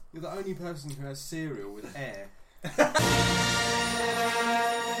You're the only person who has cereal with air. Get in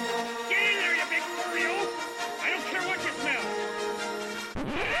there, you big Oreo! I don't care what you smell!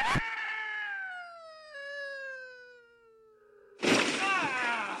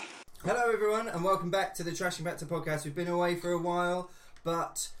 Hello everyone and welcome back to the Trashing Back to podcast. We've been away for a while,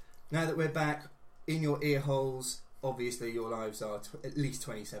 but now that we're back in your ear holes, obviously your lives are at least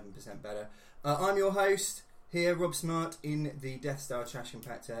 27% better. I'm your host here, Rob Smart, in the Death Star Trash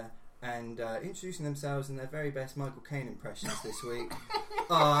Compactor, and introducing themselves in their very best Michael Caine impressions this week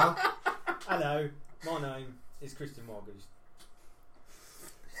are... Hello, my name is Christian Morgan.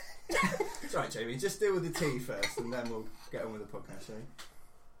 It's right, Jamie, just deal with the tea first and then we'll get on with the podcast, shall we?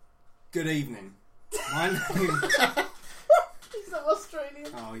 Good evening. My name... He's not Australian.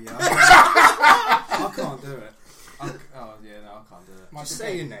 Oh, yeah. I can't do it. I can't do it. Just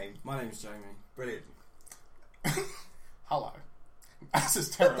say your name. My name's Jamie. Brilliant. Hello. This is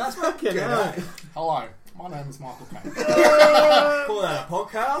terrible. That's fucking hell. right. Hello. My name is Michael Caine. Call that a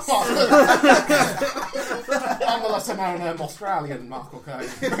podcast? I'm the lesser known Australian Michael Caine.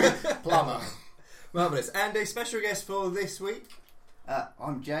 Plumber. Marvellous. And a special guest for this week.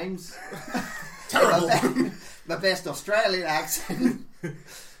 I'm James. Terrible. My best Australian accent.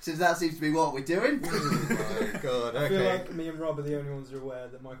 Since that seems to be what we're doing. Oh my god, I feel okay. like me and Rob are the only ones who are aware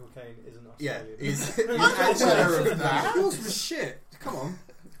that Michael Caine isn't Yeah, Australian. he's I'm not aware actually... of that. Yours was shit. Come on.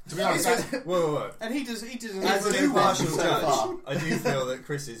 To be honest, Whoa. And he does an As an He's impartial so judge, far. I do feel that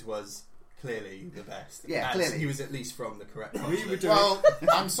Chris's was clearly the best. Yeah, As clearly. he was at least from the correct We continent. were doing... well,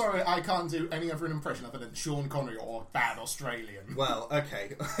 I'm sorry, I can't do any other impression other than Sean Connery or bad Australian. Well,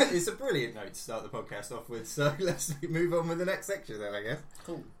 okay. It's a brilliant note to start the podcast off with, so let's move on with the next section then, I guess.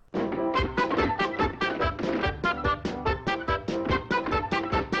 Cool.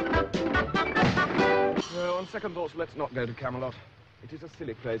 No, on second thoughts, let's not go to Camelot. It is a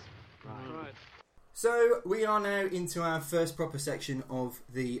silly place. Right. So, we are now into our first proper section of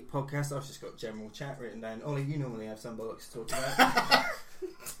the podcast. I've just got general chat written down. Ollie, you normally have some bollocks to talk about.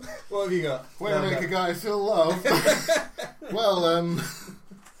 What have you got? Way to make a guy feel loved. Well, I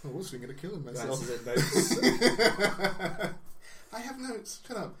was thinking of killing myself. Glances at notes. I have notes.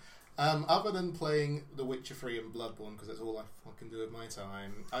 Shut up. Other than playing The Witcher 3 and Bloodborne, because that's all I fucking do with my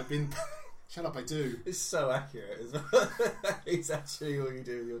time, I've been... Shut up, I do. It's so accurate as well. It's actually all you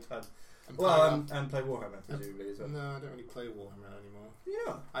do with your time. I'm Well, and play Warhammer, presumably, as well. No, I don't really play Warhammer anymore.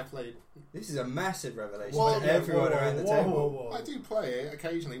 Yeah. I played... This is a massive revelation Whoa, for everyone around the table. I do play it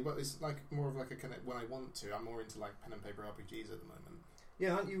occasionally, but it's like more of like a connect when I want to. I'm more into like pen and paper RPGs at the moment.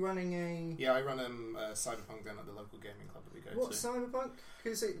 Yeah, aren't you running a... Yeah, I run Cyberpunk down at the local gaming club that we go What's to. Cyberpunk?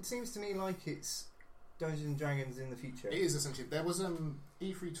 Because it seems to me like it's Dungeons and Dragons in the future. It is essentially. There was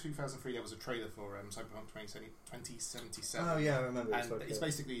E3 2003. There was a trailer for Cyberpunk 2077. Oh yeah, I remember. and like it's a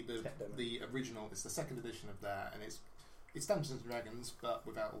basically tech demo. the original. It's the second edition of that, and it's Dungeons and Dragons, but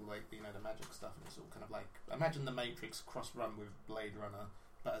without all like the magic stuff. And it's all kind of like imagine the Matrix cross run with Blade Runner,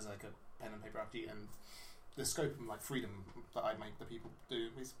 but as like a pen and paper RPG. And the scope and like freedom that I make the people do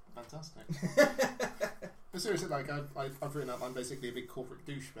is fantastic. But seriously, like I've written up, I'm basically a big corporate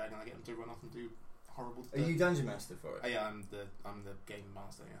douchebag, and I get them to run off and do horrible. Are you Dungeon Master for it? Yeah, I'm the game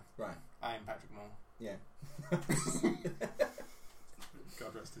master. Yeah, Right. I am Patrick Moore. Yeah.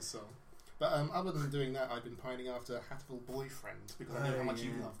 God rest his soul. But other than doing that, I've been pining after Hatful Boyfriend because I know how much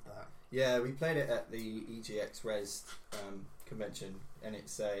you loved that. Yeah, we played it at the EGX Res convention, and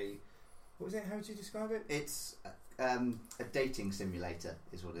it's a... What was it? How would you describe it? It's a dating simulator,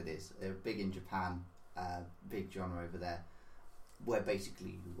 is what it is. They're big in Japan, big genre over there, where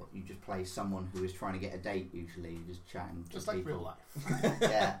basically you just play someone who is trying to get a date. Usually, you're just chatting, Just to like people. real life.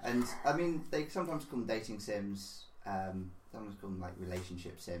 Yeah, and I mean they sometimes call them dating sims. Sometimes call them like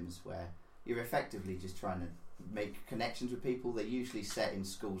relationship sims, where you're effectively just trying to make connections with people. They're usually set in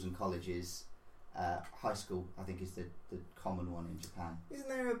schools and colleges. High school, I think, is the common one in Japan. Isn't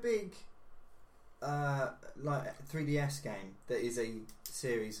there a big... like 3DS game that is a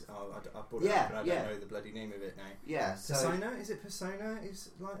series. Oh, I brought it up and I don't know the bloody name of it now. Yeah, so Persona? Is it Persona? Is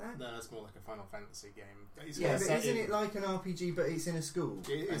like that? No, it's more like a Final Fantasy game. It's Yeah, set but isn't in- it like an RPG but it's in a school?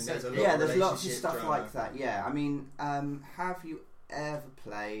 It and is there's a set- lot yeah, of there's lots of relationship stuff drama. like that. Yeah, I mean, have you ever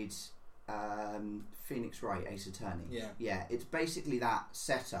played Phoenix Wright Ace Attorney? Yeah. It's basically that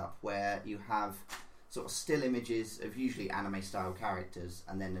setup where you have sort of still images of usually anime style characters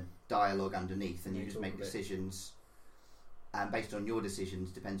and then a dialogue underneath, and you just make decisions, and based on your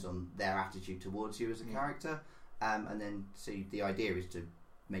decisions depends on their attitude towards you as a character, and then so the idea is to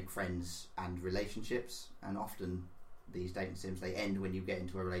make friends and relationships, and often these dating sims they end when you get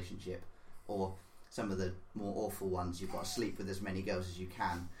into a relationship, or some of the more awful ones you've got to sleep with as many girls as you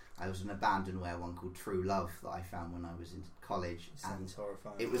can, There was an abandonware one called True Love that I found when I was in college. It sounds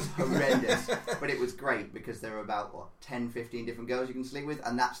horrifying. It was horrendous, but it was great because there are about 10, 15 different girls you can sleep with,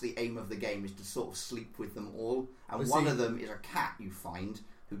 and that's the aim of the game, is to sort of sleep with them all. And one of them is a cat you find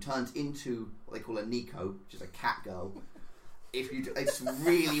who turns into what they call a Nico, which is a cat girl. It's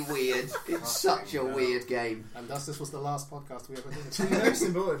really weird. It's such a weird game. And thus, this was the last podcast we ever So did. most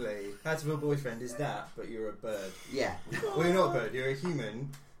importantly, How to Build a Boyfriend is that, but you're a bird. Yeah. Well, you're not a bird. You're a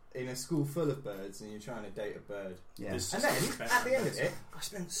human in a school full of birds, and you're trying to date a bird. Yeah. This And just then, gets at the end of better. it, I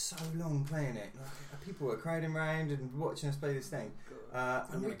spent so long playing it. Like, people were crowding around and watching us play this thing.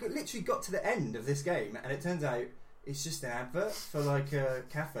 And we literally got to the end of this game, and it turns out it's just an advert for like a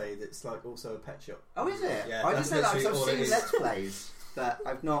cafe that's like also a pet shop. Oh, is it? Yeah, I that's just know that literally I've all it seen is. Let's Plays, but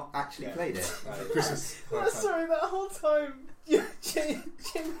I've not actually Yeah. played it. Chris is Sorry, that whole time,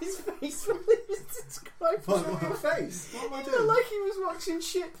 Jimmy's face when he was describing Your face. What am I it doing? looked like he was watching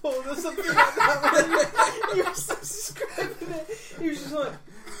shit porn or something like that when he was describing it. He was just like...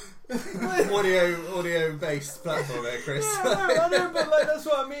 audio based platform there, Chris. Yeah, I know, but like that's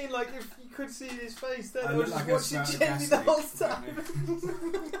what I mean. Like if you could see his face, then I I was look just like a watching smoke Jamie the gas whole leak.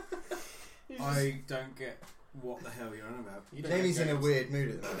 time. He was I don't get what the hell you're on about. You don't Jamie's get in a games. weird mood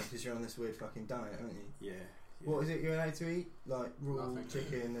at the moment because you're on this weird fucking diet, aren't you? Yeah. What is it you're allowed to eat? Like raw Nothing.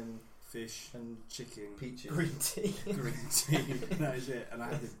 chicken and Fish, chicken, peaches, green tea. green tea. That is it. And I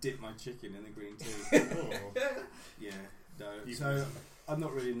had to dip my chicken in the green tea. Oh. Yeah. No. You So can- I'm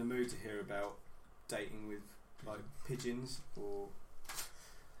not really in the mood to hear about dating with like pigeons or Tell us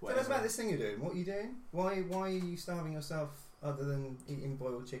whatever. about this thing you're doing. What are you doing? Why are you starving yourself other than eating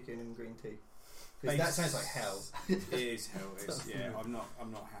boiled chicken and green tea? Because that sounds like hell. It is hell. It's, yeah, I'm not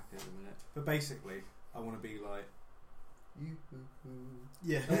happy at the minute. But basically, I want to be like.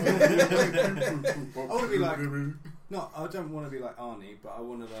 Yeah. I want to be like. No, I don't want to be like Arnie, but I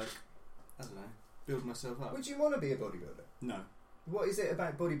want to like. I don't know. Build myself up. Would you want to be a bodybuilder? No. What is it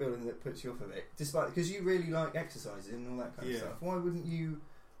about bodybuilding that puts you off of it? Despite because you really like exercising and all that kind of Yeah. stuff. Why wouldn't you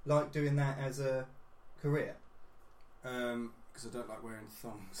like doing that as a career? Because I don't like wearing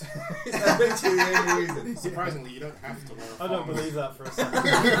thongs. Is that literally the only reason? Surprisingly, you don't have to wear a I don't thong. believe that for a second.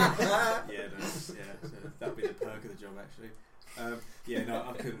 Yeah, no, so that'd be the perk of the job actually. Yeah, no,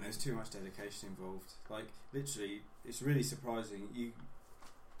 I couldn't. There's too much dedication involved. Like literally, it's really surprising.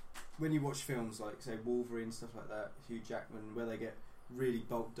 When you watch films like say Wolverine, stuff like that, Hugh Jackman, where they get really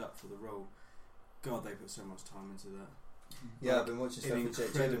bulked up for the role. God, they put so much time into that. Yeah, Like, I've been watching an stuff with Jake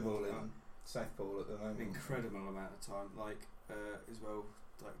incredible Gyllenhaal in amount. Southpaw at the moment. An incredible amount of time. Like as well,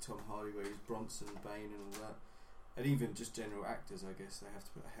 like Tom Hardy, where he's Bronson, Bane, and all that. And even just general actors, I guess they have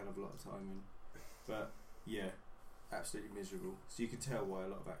to put a hell of a lot of time in. But yeah, absolutely miserable. So you can tell why a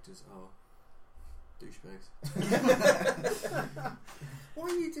lot of actors are douchebags. Why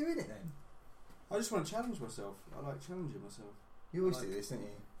are you doing it then? I just want to challenge myself. I like challenging myself. You always I like do this, don't you?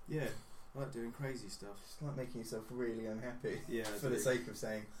 Yeah, I like doing crazy stuff. Just like making yourself really unhappy Yeah, I for do. the sake of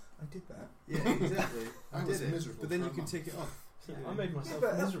saying, I did that. Yeah, exactly. I I was did it, miserable but then for you a can month. tick it off. Yeah, I made myself Yeah,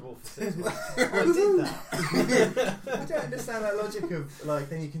 but- miserable for 6 months. I did that. I don't understand that logic of like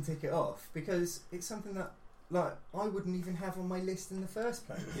then you can tick it off because it's something that like I wouldn't even have on my list in the first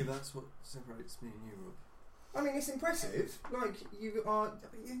place. Yeah, that's what separates me and you, Rob. I mean, it's impressive. Like you're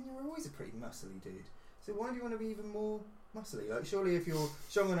always a pretty muscly dude. So why do you want to be even more muscly? Like surely if you're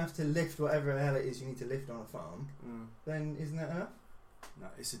strong enough to lift whatever the hell it is you need to lift on a farm, then isn't that enough? No,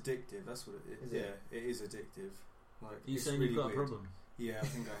 it's addictive. That's what it is. Is it? Yeah, it is addictive. Like, Are you it's saying really you've got weird. a problem? Yeah, I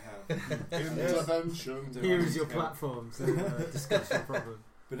think I have. Intervention. Don't Here I is your think I- platform to discuss your problem.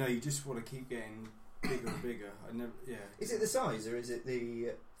 But no, you just want to keep getting bigger and bigger. I never. Yeah. Is it the size or is it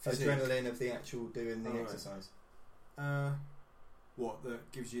the Physique. adrenaline of the actual doing the Oh, right. exercise? What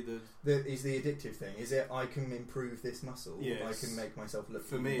that gives you the? Is the addictive thing? Is it I can improve this muscle? Yes. I can make myself look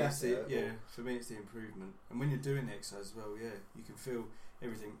For even me, it's better. the For me, it's the improvement. And when you're doing the exercise as well, yeah, you can feel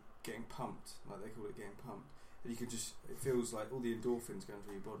everything getting pumped, like they call it getting pumped. And you can just, it feels like all the endorphins going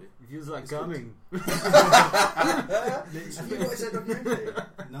through your body. It feels like It's good. coming. Have you watched that documentary?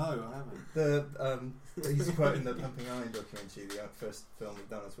 No, I haven't. He's quoting the Pumping Iron documentary, the first film with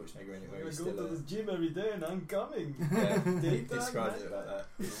Donald Schwarzenegger in it, where I he's go still to this gym every day and I'm coming. he Did that, describes man? it like that.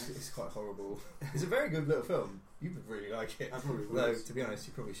 It's quite horrible. It's a very good little film. You would really like it. I probably would. Though, to be honest,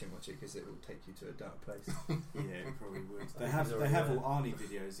 you probably shouldn't watch it because it will take you to a dark place. Yeah, it probably would. They think have he's they already have there. all Arnie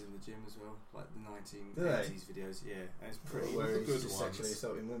videos in the gym as well, like the Do they? 1980s videos. Yeah, and it's pretty. Where the he's good just ones. sexually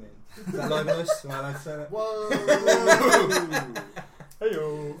assaulting women. Is that libelous? Am I allowed to say that? Whoa!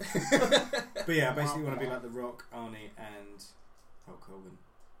 Heyo. But yeah, I basically want to be like The Rock, Arnie, and Hulk Hogan.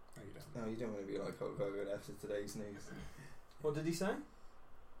 No, you don't. No, you don't want to be like Hulk Hogan after today's news. What did he say?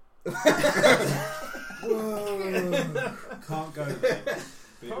 Whoa. Can't go there.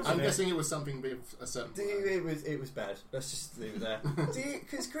 But it was I'm a bit- guessing it was something with a certain. It was bad. Let's just leave it there.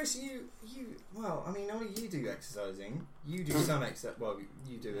 Because Chris, you well, I mean, only you do exercising. You do some exercise. Well,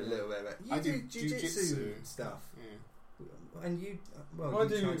 you do a little bit of it. You I do do jiu-jitsu jujitsu. stuff, Yeah. and you I you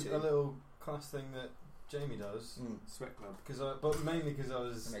do try to. a little class thing that Jamie does, Sweat club. but mainly because I That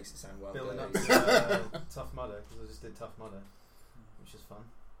was makes it sound well. building up dirty. Tough Mudder, because I just did Tough Mudder, which is fun.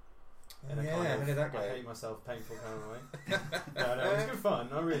 Yeah, how did that go? I hate myself, painful kind of way. No, it was good fun.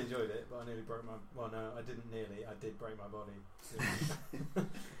 I really enjoyed it, but I nearly broke my. Well, no, I didn't nearly. I did break my body.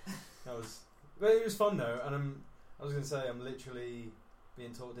 That was. But it was fun though, and I was going to say I'm literally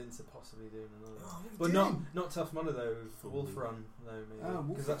being talked into possibly doing another. Oh, But not Tough Mudder though. Wolf Run though, maybe Oh, Wolf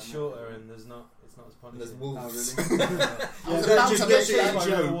because that's Run, shorter okay. and it's not as punishing. There's wolves. Oh, really? I was Yeah, about just to literally mention a that joke.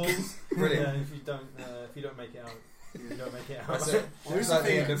 joke. Wolves. Brilliant. Yeah, if you don't make it out, you don't make it out. That's it. There is It's like a the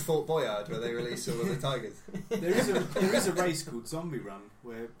thing- end of Fort Boyard where they release all of the tigers. There is a race called Zombie Run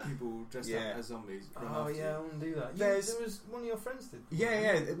where people dressed Yeah. up as zombies run Oh after yeah, I you. want to do that. There's- There was one of your friends did.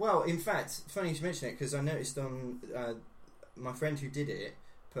 Yeah. Well, in fact, funny you should mention it because I noticed on my friend who did it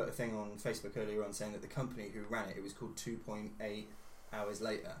put a thing on Facebook earlier on saying that the company who ran it was called 2.8 Hours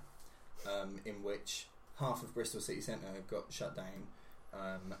Later, in which half of Bristol City Centre got shut down,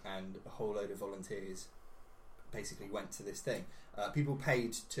 and a whole load of volunteers basically went to this thing. People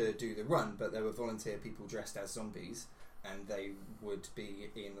paid to do the run, but there were volunteer people dressed as zombies, and they would be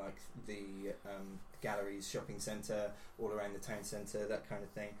in like the galleries, shopping centre, all around the town centre, that kind of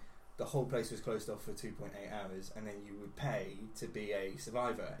thing. The whole place was closed off for 2.8 hours, and then you would pay to be a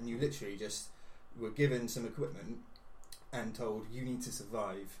survivor, and you literally just were given some equipment and told you need to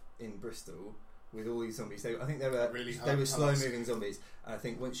survive in Bristol with all these zombies. I think they were Really they hard were task. slow moving zombies. And I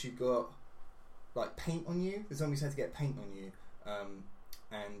think once you got like paint on you, the zombies had to get paint on you,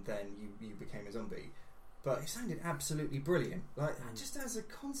 and then you became a zombie. But it sounded absolutely brilliant, like just as a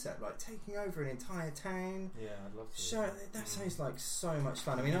concept, like taking over an entire town. Yeah, I'd love to. So that sounds like so much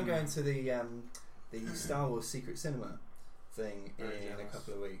fun. I mean, I'm going to the Star Wars Secret Cinema thing Very in a jealous.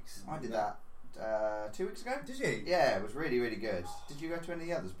 couple of weeks. I did that 2 weeks ago. Did you? Yeah, it was really, really good. Did you go to any of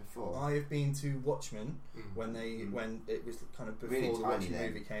the others before? I have been to Watchmen Mm. when it was kind of before Really the tiny Watchmen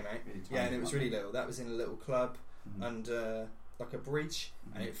then. movie came out. Really Yeah, tiny and it was one. really little. That was in a little club Mhm. under like a bridge,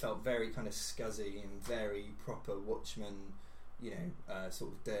 and Mhm. it felt very kind of scuzzy and very proper Watchmen. You know,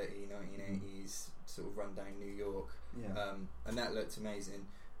 sort of dirty 1980s sort of rundown New York. Yeah. And that looked amazing.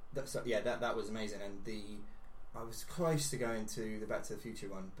 That was amazing. And I was close to going to the Back to the Future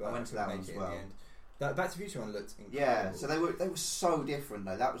one, but I I went to couldn't that one make as it well. in the end. That Back to the Future one looked incredible. Yeah, so they were so different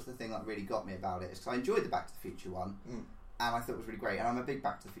though. That was the thing that really got me about it. Is 'cause I enjoyed the Back to the Future one, and I thought it was really great. And I'm a big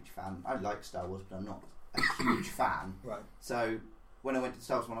Back to the Future fan. I like Star Wars, but I'm not a huge fan. Right. So when I went to the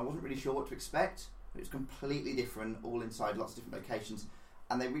Star Wars one, I wasn't really sure what to expect. It was completely different, all inside lots of different locations,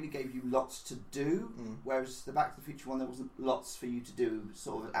 and they really gave you lots to do. Whereas the Back to the Future one, there wasn't lots for you to do,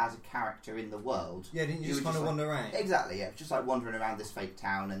 sort of as a character in the world. Yeah, didn't you You just were kind of just wander around? Exactly, yeah. It was just like wandering around this fake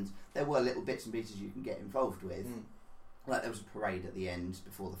town, and there were little bits and pieces you can get involved with. Like there was a parade at the end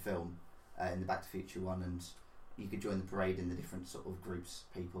before the film in the Back to the Future one, and you could join the parade in the different sort of groups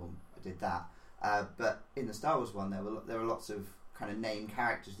of people. I did that. But in the Star Wars one, there were lots of kind of named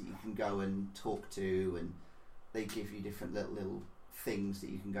characters that you can go and talk to, and they give you different little things that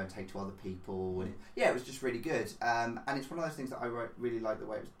you can go and take to other people. And it was just really good. And it's one of those things that I really like the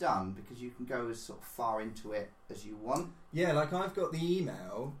way it was done, because you can go as sort of far into it as you want. Yeah, like I've got the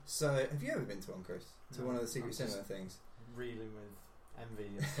email. So have you ever been to one, Chris? To No, one of the Secret I'm just- Cinema things? Reeling with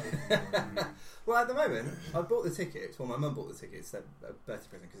envy. And stuff. Well, at the moment, I bought the tickets. Well, my mum bought the tickets. They're a birthday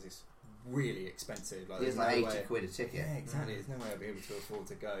present because it's really expensive. Like, It's there's like no 80 way- quid a ticket. Yeah, exactly. There's no way I'll be able to afford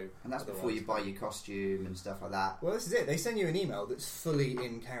to go. And that's before otherwise. you buy your costume and stuff like that. Well, this is it. They send you an email that's fully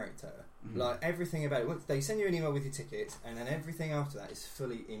in character. Mhm. Like everything about it. They send you an email with your tickets, and then everything after that is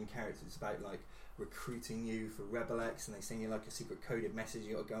fully in character. It's about like recruiting you for Rebel X, and they send you like a secret coded message.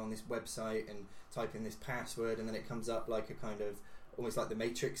 You got to go on this website and type in this password, and then it comes up like a kind of almost like the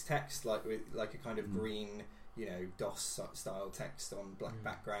Matrix text, like with like a kind of green, you know, DOS style text on black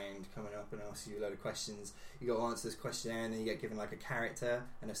background coming up and asks you a load of questions. You got to answer this questionnaire, and then you get given like a character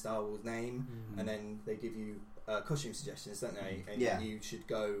and a Star Wars name, and then they give you costume suggestions, don't they? And Yeah. you should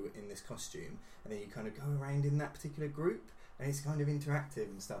go in this costume, and then you kind of go around in that particular group, and it's kind of interactive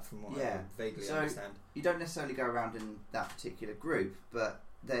and stuff from what I vaguely So understand. you don't necessarily go around in that particular group, but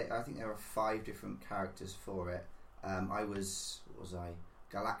I think there are 5 different characters for it. What was I?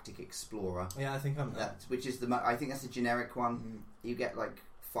 Galactic Explorer. Yeah, I think I'm that. Which is I think that's the generic one. You get like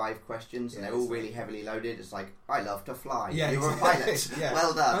 5 questions, and Yeah, they're all it's really heavily loaded. It's like, I love to fly. Yeah, You're exactly. a pilot. Yeah.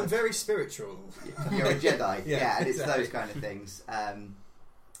 Well done. I'm very spiritual. You're a Jedi. Yeah, and it's exactly. those kind of things.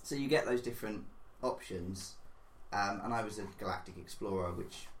 So you get those different options, and I was a galactic explorer,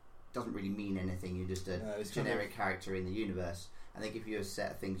 which doesn't really mean anything. You're just a No, it's generic character in the universe, and they give you a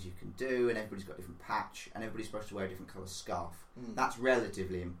set of things you can do, and everybody's got a different patch, and everybody's supposed to wear a different colour scarf. That's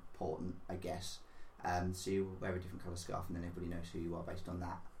relatively important, I guess. So you wear a different colour scarf, and then everybody knows who you are based on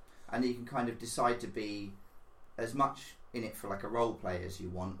that. And you can kind of decide to be as much in it for like a role play as you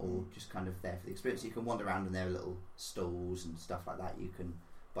want, or just kind of there for the experience. You can wander around, and there are little stalls and stuff like that you can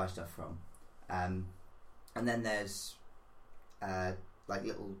buy stuff from. And then there's like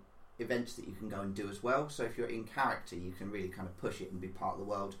little events that you can go and do as well. So if you're in character, you can really kind of push it and be part of the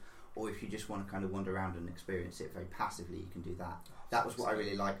world. Or if you just want to kind of wander around and experience it very passively, you can do that. That was what I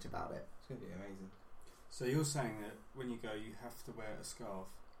really liked about it. It's going to be amazing. So you're saying that when you go, you have to wear a scarf.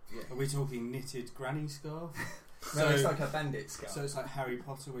 Yeah. Are we talking knitted granny scarf? No, it's like a bandit scarf. So it's like Harry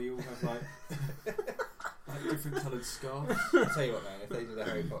Potter, where you all have like different coloured scarves. I'll tell you what, man, if they did a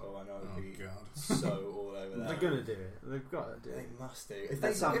Harry Potter one, I would be God. so all over that. They're gonna do it. They've got to do They it. must do.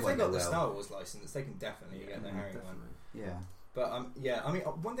 At some If they point got they the will. Star Wars license, they can definitely get the Harry one. Definitely. Yeah. But yeah, I mean,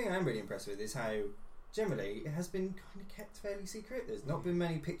 one thing I'm really impressed with is how generally it has been kind of kept fairly secret. There's not been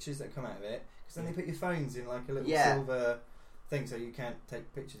many pictures that come out of it, because then they put your phones in like a little silver thing so you can't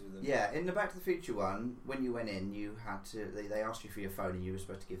take pictures with them. Yeah, in the Back to the Future one, when you went in, you had to. They asked you for your phone, and you were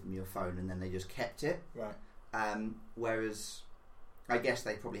supposed to give them your phone, and then they just kept it. Right. Whereas, I guess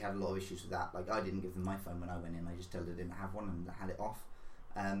they probably had a lot of issues with that. Like, I didn't give them my phone when I went in. I just told them I didn't have one and I had it off.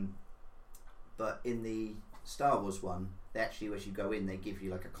 But in the Star Wars one, they actually, as you go in, they give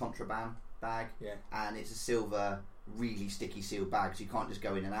you like a contraband bag, and it's a silver, really sticky sealed bag, so you can't just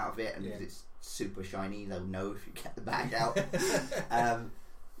go in and out of it. And because it's super shiny, they'll know if you get the bag out.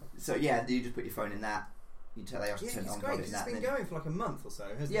 So yeah, you just put your phone in that. They ask you to turn it on. It's great because it's been going for like a month or so,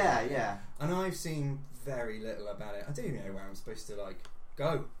 hasn't it? Yeah. And I've seen very little about it. I don't even know where I'm supposed to like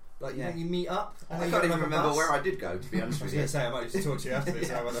go. Like you know, you meet up. And I can't even remember where I did go, to be honest I was with going you. to say I might just talk to you after this.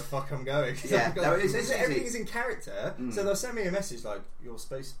 Where the fuck I'm going? Yeah, no, everything's in character. So they'll send me a message like your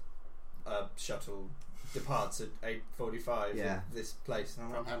space shuttle departs at 8:45 at this place. And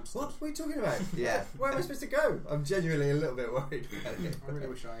I'm like, what are you talking about? Yeah. Where am I supposed to go? I'm genuinely a little bit worried about it. I really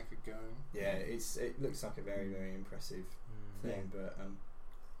wish I could go. Yeah, it looks like a very, very impressive thing, but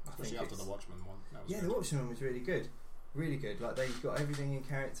especially after the Watchmen one. That was the Watchmen one was really good. Really good. Like they got everything in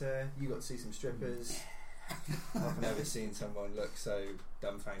character. You got to see some strippers. I've never seen someone look so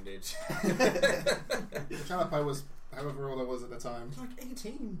dumbfounded. Jalapa was however old I was at the time. Like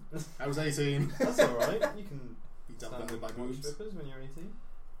 18. I was 18. That's alright. You can be stand dumbfounded by with boobs. strippers when you're 18.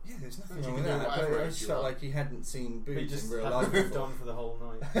 Yeah, there's nothing You wrong can with do that. whatever But I age just you felt are. like he hadn't seen He boobs just in real hadn't life. moved before. on for the whole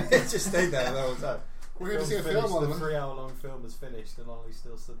night. It just stayed there the whole time. We're going to see a film on The them. 3-hour-long film was finished, and Ollie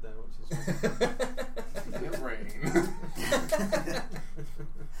still stood there, which is. Rain.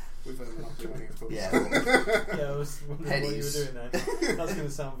 We've only not doing it. Yeah. Yeah, I was wondering what you were Pennies. doing there. That's going to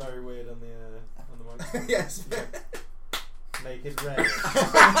sound very weird on the mic. Yes. Make it rain. I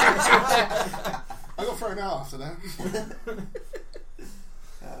got thrown out after that.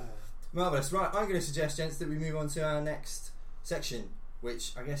 Marvellous. Right, I'm going to suggest, gents, that we move on to our next section,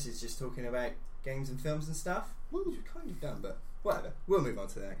 which I guess is just talking about games and films and stuff. Which we've kind of done, but whatever. We'll move on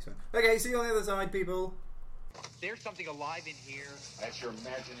to the next one. Okay, see you on the other side, people. There's something alive in here. That's your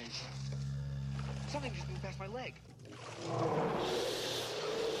imagination. Something just moved past my leg.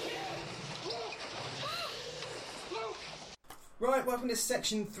 Right, welcome to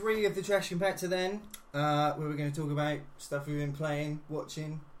section 3 of the Trash Compactor then, where we're going to talk about stuff we've been playing,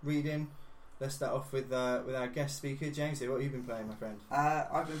 watching, reading. Let's start off with our guest speaker, James. What have you been playing, my friend?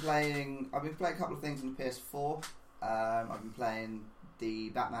 I've been playing a couple of things on the PS4. I've been playing the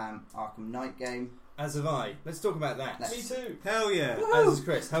Batman Arkham Knight game. As have I. Let's talk about that. Me too. Hell yeah. As is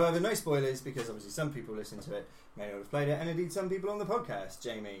Chris. However, no spoilers, because obviously some people listening to it may not have played it, and indeed some people on the podcast.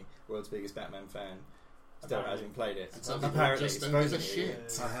 Jamie, world's biggest Batman fan, still hasn't played it. And some people Apparently, just think it's a supposedly.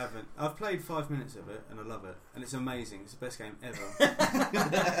 shit. I haven't. I've played 5 minutes of it and I love it, and it's amazing. It's the best game ever.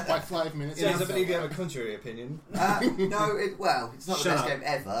 Like 5 minutes. James, I believe you have a contrary opinion. No, it's not Shut the best up. game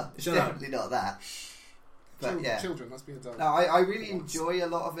ever. It's Shut up. definitely not that. But yeah, Children, let's be adults. no, I really enjoy a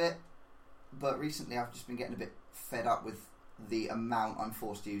lot of it, but recently I've just been getting a bit fed up with the amount I'm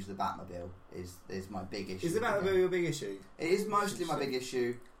forced to use the Batmobile. Is my big issue. Is the Batmobile your big issue? It is mostly my big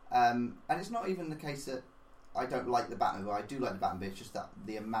issue, and it's not even the case that I don't like the Batmobile. I do like the Batmobile. It's just that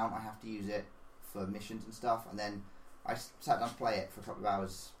the amount I have to use it for missions and stuff, and then I sat down to play it for a couple of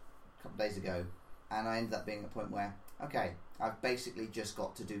hours a couple of days ago, and I ended up being at a point where, okay, I've basically just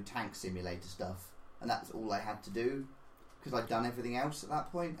got to do tank simulator stuff, and that's all I had to do because I'd done everything else at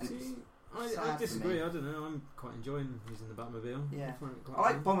that point. And I disagree. I don't know. I'm quite enjoying using the Batmobile. Yeah, I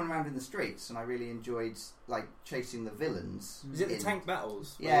like bombing around in the streets, and I really enjoyed like chasing the villains. Is it the tank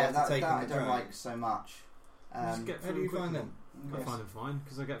battles? Yeah, that I don't like so much. How do you find them? I find them fine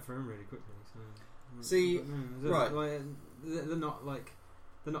because I get through them really quickly. So see, right? Like,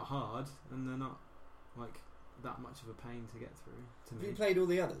 they're not hard, and they're not like that much of a pain to get through. To me, Have you played all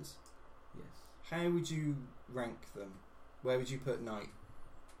the others? Yes. How would you rank them? Where would you put Knight?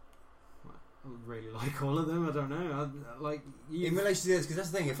 I really like all of them. I don't know. In relation to this, because that's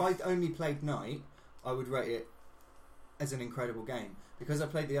the thing. If I only played Knight, I would rate it as an incredible game. Because I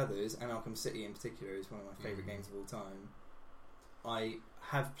played the others, and Arkham City in particular is one of my favourite games of all time. I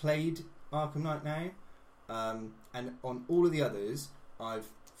have played Arkham Knight now, and on all of the others, I've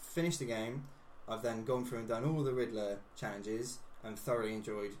finished the game. I've then gone through and done all the Riddler challenges, and thoroughly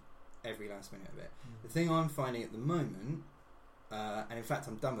enjoyed every last minute of it. The thing I'm finding at the moment, and in fact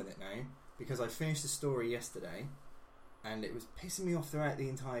I'm done with it now, because I finished the story yesterday, and it was pissing me off throughout the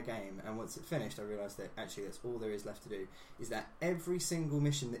entire game, and once it finished I realised that actually that's all there is left to do, is that every single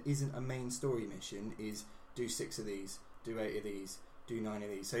mission that isn't a main story mission is do 6 of these, do 8 of these, do 9 of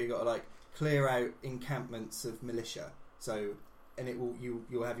these. So you've got to like clear out encampments of militia, so and it will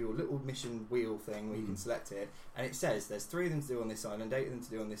you'll have your little mission wheel thing where you can select it, and it says there's 3 of them to do on this island, 8 of them to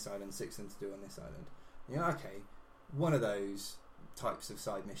do on this island, 6 of them to do on this island. And you're like, okay, one of those types of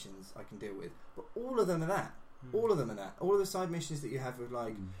side missions I can deal with, but all of them are that. All of them are that. All of the side missions that you have with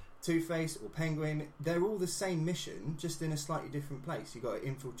like Two-Face or Penguin, they're all the same mission, just in a slightly different place. You've got to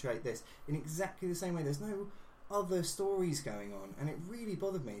infiltrate this in exactly the same way. There's no other stories going on, and it really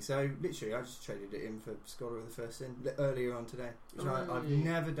bothered me. So literally I just traded it in for Scholar of the First Sin earlier on today, which I've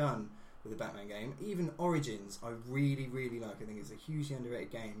never done with a Batman game. Even Origins I really, really like. I think it's a hugely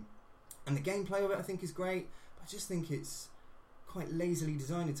underrated game, and the gameplay of it I think is great, but I just think it's quite lazily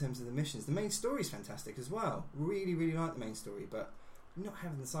designed in terms of the missions. The main story is fantastic as well. Really, really like the main story, but not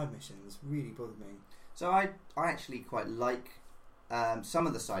having the side missions really bothered me. So I actually quite like some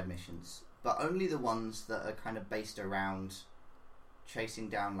of the side missions, but only the ones that are kind of based around chasing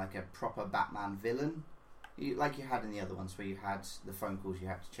down like a proper Batman villain, like you had in the other ones where you had the phone calls you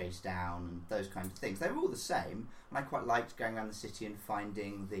had to chase down and those kinds of things. They were all the same, and I quite liked going around the city and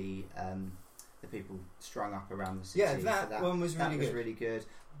finding the people strung up around the city. Yeah, that one was really good.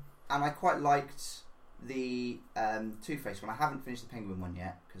 And I quite liked the Two-Face one. I haven't finished the Penguin one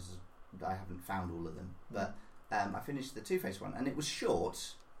yet because I haven't found all of them. But I finished the Two-Face one, and it was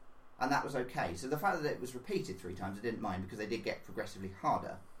short, and that was okay. So the fact that it was repeated 3 times, I didn't mind because they did get progressively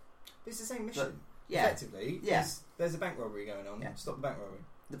harder. It's the same mission. But, effectively. Yeah. There's a bank robbery going on. Yeah. Stop the bank robbery.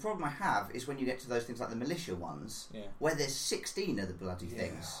 The problem I have is when you get to those things like the militia ones, where there's 16 of the bloody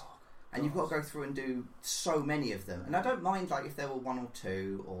things. And you've got to go through and do so many of them. And I don't mind like if there were 1 or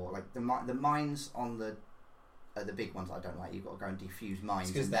 2, or like the mines on the big ones I don't like. You've got to go and defuse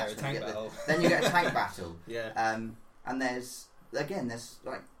mines. Because they're a tank battle. Then you get a tank battle. Yeah. And there's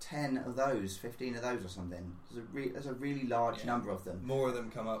like 10 of those, 15 of those or something. There's a really large number of them. More of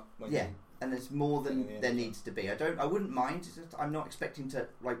them come up. When and there's more than there needs to be. I wouldn't mind. It's just, I'm not expecting to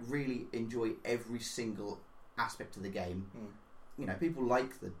like really enjoy every single aspect of the game. You know, people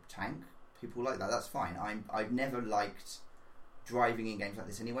like the tank. People like that. That's fine. I've never liked driving in games like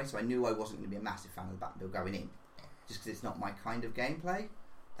this anyway, so I knew I wasn't going to be a massive fan of the Batmobile going in, just because it's not my kind of gameplay.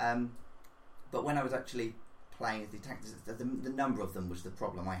 But when I was actually playing the tank, the number of them was the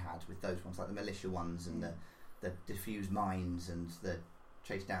problem I had with those ones, like the militia ones and the diffuse mines and the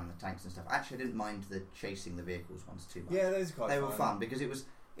chase down the tanks and stuff. Actually, I didn't mind the chasing the vehicles ones too much. Yeah, those are quite They were fun because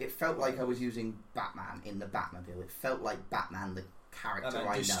it felt like I was using Batman in the Batmobile. It felt like Batman, the character I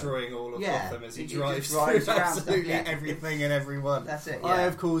know. Destroying all of Gotham as he drives around absolutely everything and everyone. That's it. I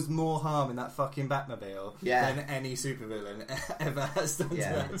have caused more harm in that fucking Batmobile than any supervillain ever has done to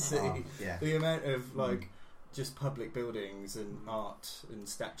that city. The amount of like just public buildings and art and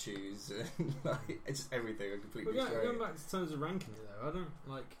statues and like it's just everything completely destroyed. Going back to terms of ranking it though,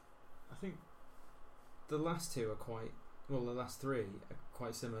 I think the last 2 are quite. Well, the last 3 are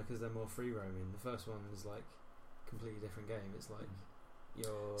quite similar because they're more free roaming. The first one is like a completely different game. It's like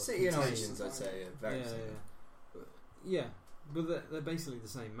your City and Origins, I'd say, are very similar. Yeah, but they're basically the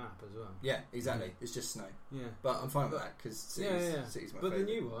same map as well. Yeah, exactly. It's just snow. Yeah, but I'm fine with that because City's my favourite. But the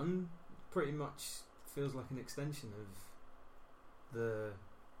new one pretty much feels like an extension of the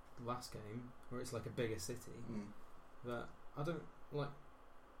last game, where it's like a bigger city. But I don't know.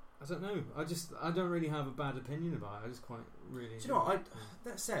 I don't really have a bad opinion about it. I just quite really. Do you know what?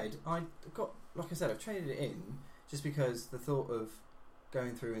 That said, I got, like I said, I've traded it in just because the thought of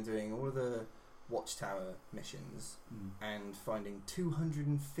going through and doing all of the Watchtower missions and finding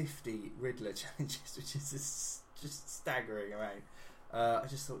 250 Riddler challenges, which is just staggering amount. I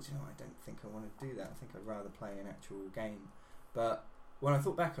just thought, I don't think I want to do that. I think I'd rather play an actual game. But when I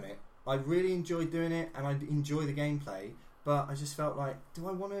thought back on it, I really enjoyed doing it, and I enjoy the gameplay. But I just felt like, do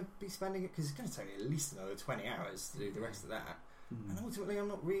I want to be spending it? Because it's going to take me at least another 20 hours to do the rest of that. And ultimately, I'm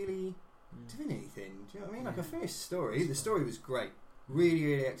not really doing anything. Do you know what I mean? Like, I finished the story. The story was great. Really,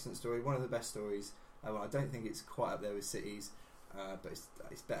 really excellent story. One of the best stories. Well, I don't think it's quite up there with Cities, but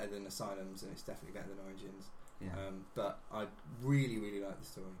it's better than Asylums, and it's definitely better than Origins. Yeah. But I really, really like the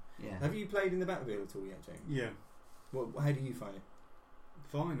story. Yeah. Have you played in the Batmobile at all yet, James? Yeah. How do you find it?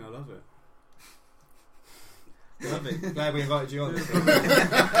 Fine, I love it. Love it. Glad we invited you on.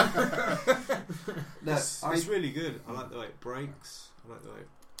 It's really good. I like the way it breaks. I like the way it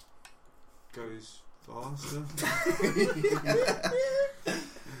goes faster.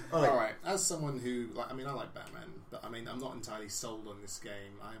 Alright, as someone who, I like Batman, but I'm not entirely sold on this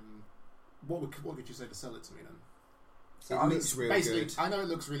game. What could you say to sell it to me then? It looks really good. I know it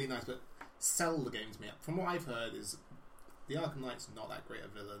looks really nice, but sell the game to me. From what I've heard, is the Arkham Knight's not that great a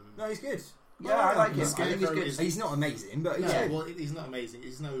villain. No, he's good. Yeah, I like him. I think he's good. He's not amazing, but he's good. Well, he's not amazing.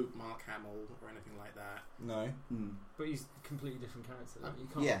 He's no Mark Hamill or anything like that. No. But he's a completely different character. You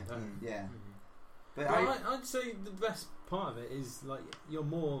can't compare. Yeah. But I'd say the best part of it is like you're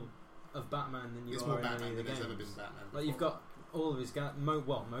more of Batman than you It's are more in Batman any of the than games. there's ever been Batman. Like you've got all of his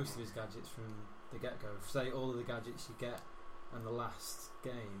most of his gadgets from the get-go. Say all of the gadgets you get in the last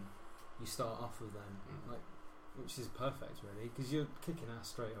game, you start off with them, which is perfect really, because you're kicking ass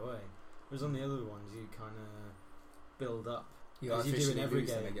straight away. Whereas on the other ones, you kind of build up. You as you do in every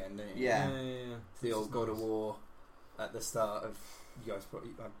game again, don't you? Yeah. The old God of War at the start of. You guys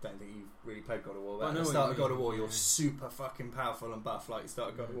probably, I don't think you've really played God of War, but at the start of God of War, you're super fucking powerful and buff, like you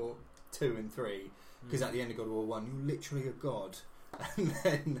start God of War 2 and 3. Because at the end of God of War 1, you're literally a god, and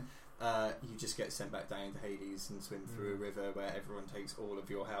then you just get sent back down into Hades and swim through a river where everyone takes all of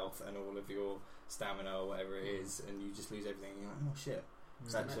your health and all of your stamina or whatever it is, and you just lose everything. And you're like, oh shit,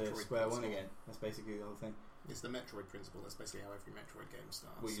 back to square one again. That's basically the whole thing. It's the Metroid principle. That's basically how every Metroid game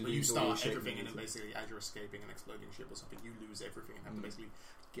starts. Well, you start everything, and then basically, as you're escaping an exploding ship or something, you lose everything and have to basically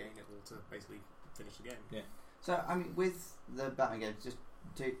gain it all to basically finish the game. Yeah. So, with the Batman games, just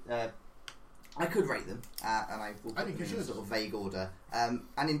to, I could rate them, and I will put them in a sort of vague order. And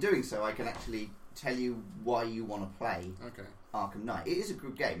in doing so, I can actually tell you why you want to play Arkham Knight. It is a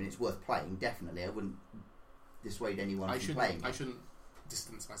good game, and it's worth playing, definitely. I wouldn't dissuade anyone from playing it. I shouldn't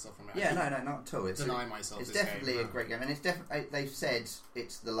distance myself from it. Yeah, no, not at all. Deny myself. It's definitely a great game, and it's definitely. They've said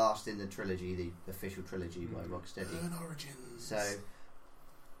it's the last in the trilogy, the official trilogy by Rocksteady. Origins. So,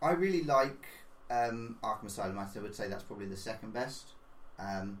 I really like Arkham Asylum. I would say that's probably the second best.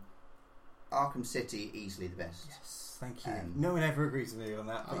 Arkham City, easily the best. Yes, thank you. No one ever agrees with me on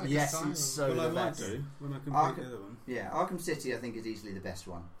that, but like yes, Asylum. it's so Well, the I might best. do when I complete the other one. Yeah, Arkham City I think is easily the best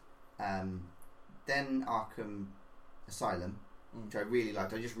one. Then Arkham Asylum, which I really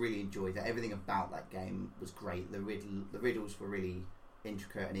liked. I just really enjoyed that. Everything about that game was great. The riddles were really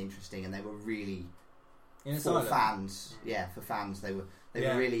intricate and interesting, and they were really for fans. Yeah, for fans they were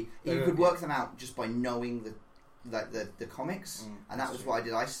really. You could work them out just by knowing the comics, and that was what I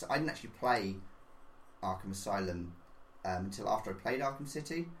did. I didn't actually play Arkham Asylum until after I played Arkham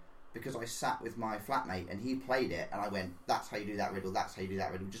City, because I sat with my flatmate and he played it, and I went, "That's how you do that riddle. That's how you do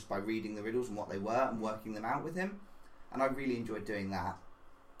that riddle," just by reading the riddles and what they were and working them out with him. And I really enjoyed doing that.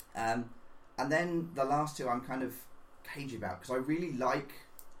 And then the last two I'm kind of cagey about, because I really like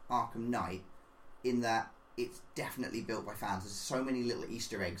Arkham Knight in that it's definitely built by fans. There's so many little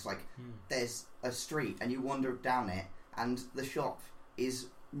Easter eggs. Like, there's a street and you wander down it, and the shop is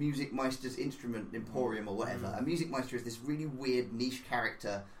Music Meister's Instrument Emporium or whatever. And Music Meister is this really weird niche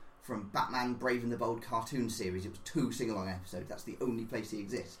character from Batman Brave and the Bold cartoon series. It was 2 sing-along episodes. That's the only place he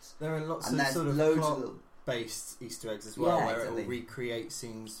exists. There are lots and of sort of loads plot of little based Easter eggs as well, where exactly. it will recreate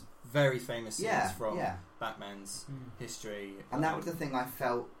scenes, very famous scenes from Yeah. Batman's history. And that was the thing I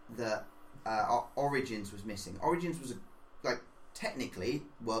felt that Origins was missing. Origins was technically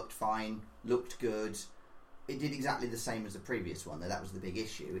worked fine, looked good. It did exactly the same as the previous one, though that was the big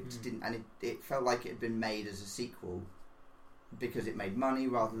issue. It just didn't, and it felt like it had been made as a sequel because it made money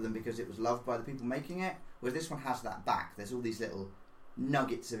rather than because it was loved by the people making it. Whereas this one has that back. There's all these little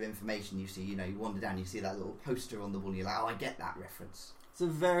nuggets of information you see. You know, you wander down, you see that little poster on the wall, and you're like, "Oh, I get that reference." It's a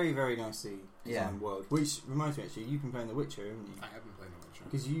very, very nicely designed world. Which reminds me, actually, you've been playing The Witcher, haven't you? I haven't played The Witcher.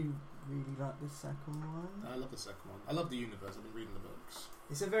 Because you really like the second one. I love the second one. I love the universe. I've been reading the books.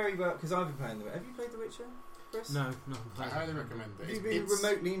 It's a very well, because I've been playing The Witcher. Have you played The Witcher? Chris? No. I highly recommend it. Have you been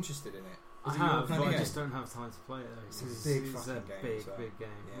remotely interested in it? I Is it your have, kind but of I game? just don't have time to play it though. It's a because big it's fucking a game big, as well. big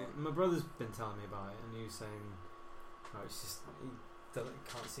game. Yeah. My brother's been telling me about it, and he was saying, "Oh, it's just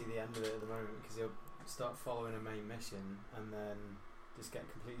can't see the end of it at the moment because he'll start following a main mission and then just get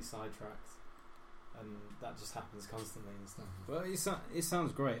completely sidetracked, and that just happens constantly and stuff." But it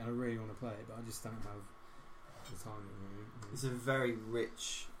sounds great, and I really want to play it, but I just don't have the time at the moment. It's a very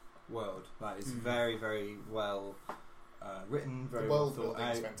rich world. Like it's very, very well written. Very The well world thought building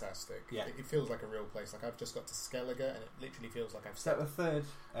is out. fantastic. Yeah. It feels like a real place. Like I've just got to Skellige, and it literally feels like I've Is that stepped. the third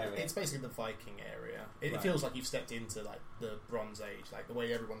area? It's basically the Viking area. It Right. feels like you've stepped into like the Bronze Age, like the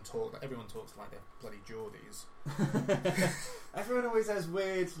way everyone talks. Like, everyone talks like they're bloody Geordies. Everyone always has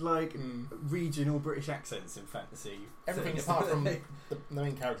weird, like, regional British accents in fantasy. Everything things. apart from the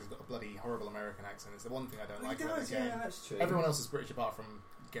main character's got a bloody horrible American accent. It's the one thing I don't He like about does, the game. yeah, that's true. Everyone else is British apart from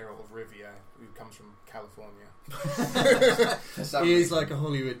Geralt of Rivia, who comes from California. For some He is reason. like a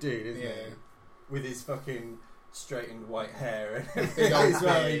Hollywood dude, isn't Yeah. he? With his fucking straightened white hair and Big old as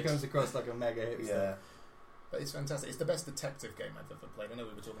well. He beard. comes across like a mega hipster. Yeah. But it's fantastic. It's the best detective game I've ever played. I know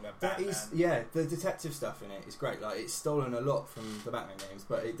we were talking about That Batman. is, yeah, the detective stuff in it is great. Like, it's stolen a lot from the Batman games,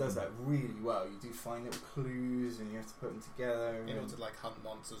 but it does that really well. You do find little clues and you have to put them together. in and order to like hunt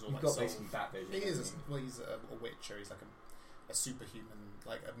monsters or you've like got solve. basically Batvision. He is haven't you? well, he's a witch, or he's like a superhuman,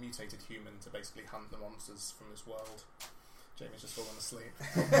 like a mutated human to basically hunt the monsters from this world. Jamie's just fallen asleep.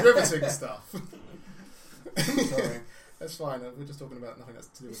 Riveting stuff. Sorry. That's fine. We're just talking about nothing that's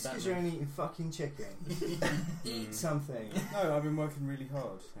to do with It's because you're Batman. only eating fucking chicken. Eat something. No, I've been working really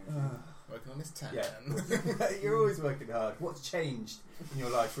hard. Thank you. Working on this tan. Yeah. You're always working hard. What's changed in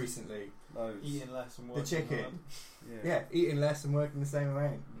your life recently? Loads. Eating less and The working chicken. hard. Yeah, eating less and working the same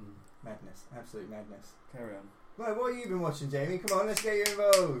amount. Madness. Absolute madness. Carry on. Right, what have you been watching, Jamie? Come on, let's get you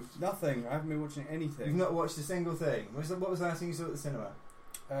involved. Nothing. I haven't been watching anything. You've not watched a single thing. What was the last thing you saw at the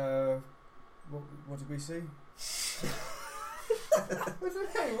cinema? What did we see? What's the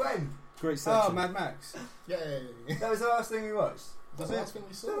name? When? Great Oh, section. Mad Max. Yay! That was the last thing we watched. That's the last thing we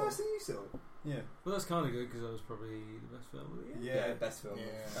Was that the saw. last thing you saw? Yeah. Well, that's kind of good because that was probably the best film of the year. Yeah. best film.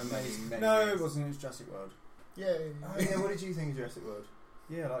 Yeah. Amazing. No, it wasn't. It was Jurassic World. Yay! Oh, yeah, what did you think of Jurassic World?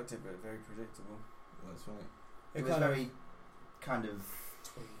 Yeah, I liked it, but very predictable. That's right. It was very kind of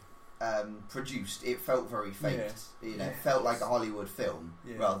produced. It felt very faked. You know, it felt like a Hollywood film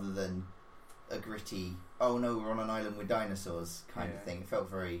rather than a gritty. Oh no, we're on an island with dinosaurs kind of thing. It felt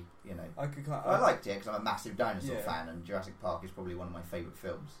very, you know. I liked it because I'm a massive dinosaur Yeah. fan, and Jurassic Park is probably one of my favourite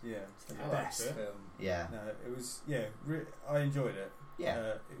films. Yeah. It's the I liked best it. film. Yeah, No, it was. Yeah, I enjoyed it. yeah.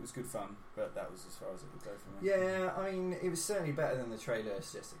 It was good fun, but that was as far as it would go for me. Yeah, I mean, it was certainly better than the trailer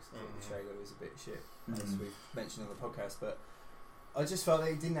statistics. I think Mhm. the trailer was a bit shit, as Mhm. we've mentioned on the podcast, but I just felt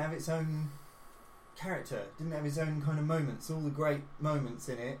that it didn't have its own character, didn't have its own kind of moments. All the great moments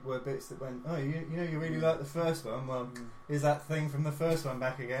in it were bits that went, oh, you know, you really like the first one. Well, is that thing from the first one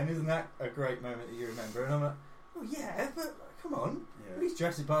back again? Isn't that a great moment that you remember? And I'm like, oh yeah, but come on, at Yeah. least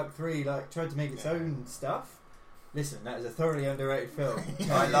Jurassic Park 3 tried to make its Yeah. own stuff. Listen, that is a thoroughly underrated film.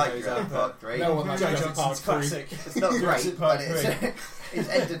 I like Goes Jurassic up Park 3. No one likes Joe Jurassic Park Johnson's 3. classic. It's not Jurassic great, Park but it's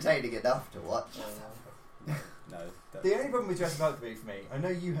entertaining enough to watch. No. That, The only problem with Jurassic Park 3 for me, I know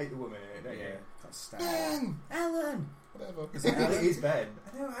you hate the woman in it, don't yeah, you? can't stand it. Alan! Whatever. It is Ben.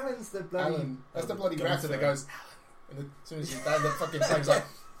 I know Alan's the bloody... Alan. That's the bloody Go rat for that it. goes. And as soon as he's down, the fucking thing's like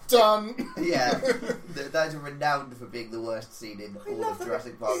done. Yeah, those are renowned for being the worst scene in I all love of that.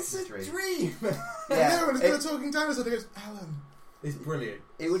 Jurassic Park It's a history. dream! Yeah, No, and it's it, the talking dinosaur that goes Alan. It's brilliant.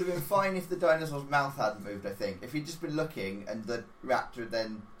 it would have been fine if the dinosaur's mouth hadn't moved. I think if he'd just been looking and the raptor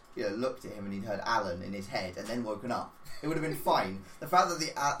then looked at him and he'd heard Alan in his head and then woken up, it would have been fine. The fact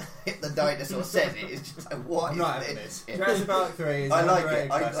that the dinosaur says it is just like, what I'm is not having this? this. Jurassic Park 3 is I an like underrated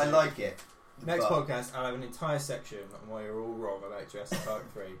it. I classic. like it. Next but- podcast, I'll have an entire section on why you're all wrong about Jurassic Park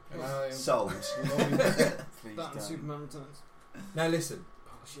 3. Sold. Please That and don't. Superman Returns. Now listen,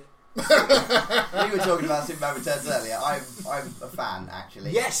 Oh shit. We were talking about Superman Returns earlier. I'm a fan,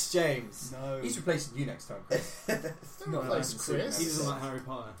 actually. yes, James! No. He's replacing you next time, Chris. Not No, like that's Chris. He doesn't like Harry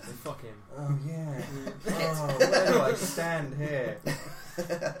Potter. So fuck him. Oh, yeah. Oh, where do I stand here?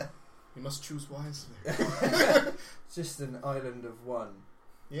 You must choose wisely. Just an island of one.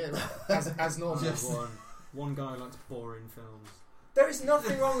 Yeah, as normal. Just- One guy likes boring films. There is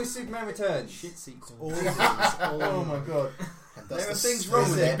nothing wrong with Superman Returns. Shit sequel. Oh my god. And There thus are the things wrong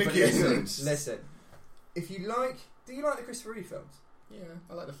with story it, but begins. it's Listen, if you like, do you like the Christopher Reeve films? Yeah,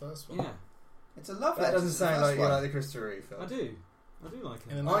 I like the first one. Yeah, It's a love That letter doesn't to the sound first like you one. like the Christopher Reeve films. I do. I do like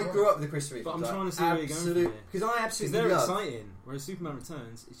In it. a- I grew up with the Christopher Reeve But I'm films. trying to see where you're going from here. Because I Because absolutely they're love. exciting, whereas Superman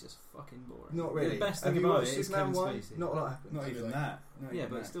Returns is just fucking boring. Not really. The best Have thing you about watched it is Superman Kevin 1? Spacey. Not a lot happened. Not even that. Not Yeah, even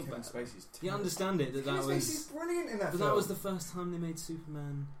but that. it's still Kevin better. Spacey's You terrible. understand it that Kevin was Spacey's brilliant in that but film. that was the first time they made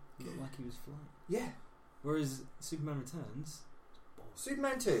Superman look like he was flying. Yeah. Whereas Superman Returns,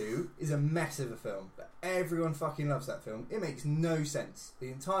 Superman 2 is a mess of a film, but everyone fucking loves that film. It makes no sense, the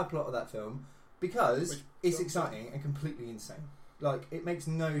entire plot of that film, because Which it's film? exciting and completely insane. Like, it makes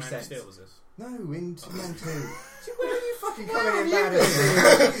no Man of sense. Steel was this? No, in Superman 2. See, where are you fucking Where coming have in you mad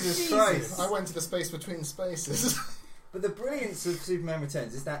been? at? Jesus Christ. I went to the space between spaces. But the brilliance of Superman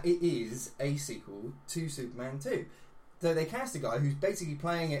Returns is that it is a sequel to Superman 2. So they cast a guy who's basically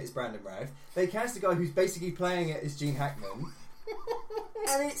playing it as Brandon Routh. They cast a guy who's basically playing it as Gene Hackman.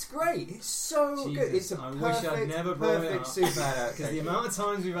 And it's great. It's so Jesus, good. It's a I perfect, wish I'd never brought it perfect up. Superman because the outfit. amount of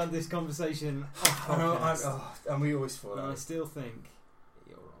times we've had this conversation off I know, podcast, and we always fall and I out. still think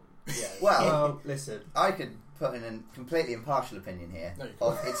you're wrong. Yeah. Well, listen. I could put in a completely impartial opinion here. No, you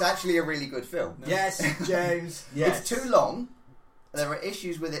Of, it's actually a really good film. No. Yes, James. Yes. It's too long. There are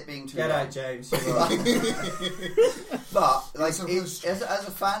issues with it being too Get long. out, James. You're right. But like, It's a as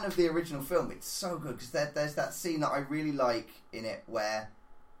a fan of the original film, it's so good because there's that scene that I really like in it where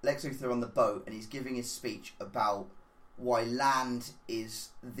Lex Luthor on the boat and he's giving his speech about why land is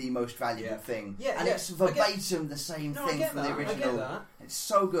the most valuable Yeah. thing, Yeah, and yeah, it's I get- verbatim the same No, I thing get from the that. I original. get that. It's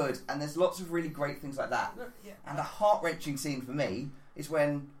so good, and there's lots of really great things like that. No, yeah. And the heart-wrenching scene for me is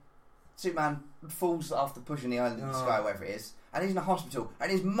when Superman falls after pushing the island in the Oh. sky, wherever it is, and he's in a hospital,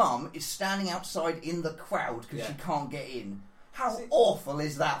 and his mum is standing outside in the crowd because Yeah. she can't get in. How See- awful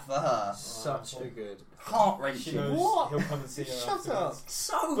is that for her? Such a good. She Heart-wrenching. knows What? he'll come and see her Shut afterwards. up.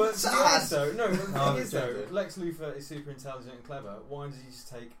 So But to be sad. honest though, no, but the Oh, thing is though, gender. Lex Luthor is super intelligent and clever. Why does he just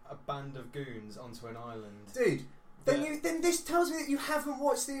take a band of goons onto an island? Dude, then Yeah. then this tells me that you haven't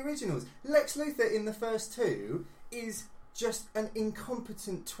watched the originals. Lex Luthor in the first two is just an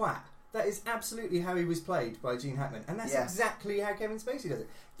incompetent twat. That is absolutely how he was played by Gene Hackman, and that's Yeah. exactly how Kevin Spacey does it.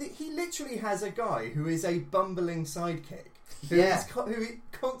 He literally has a guy who is a bumbling sidekick who, Yeah. who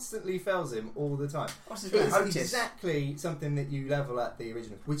constantly fails him all the time. What's his name? It's Otis. exactly something that you level at the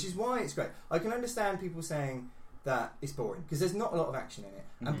original, which is why it's great. I can understand people saying that it's boring because there's not a lot of action in it.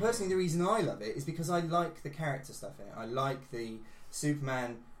 And personally, the reason I love it is because I like the character stuff in it. I like the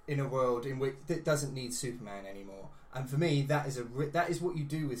Superman in a world in which that doesn't need Superman anymore. And for me, that is what you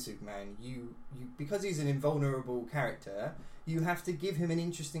do with Superman. You because he's an invulnerable character, you have to give him an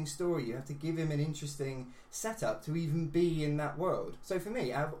interesting story. You have to give him an interesting setup to even be in that world. So for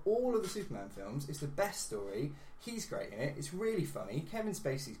me, out of all of the Superman films, it's the best story. He's great in it. It's really funny. Kevin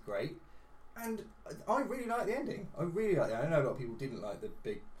Spacey's great. And I really like the ending. I really like that. I know a lot of people didn't like the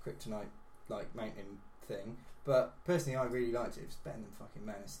big kryptonite mountain thing, but personally I really liked it. It's better than fucking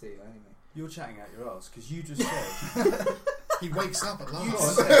Man of Steel anyway. You're chatting out your arse because you just said. He wakes up at you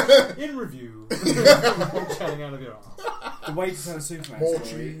last. just said In review, chatting out of your arse. the way to tell a Superman More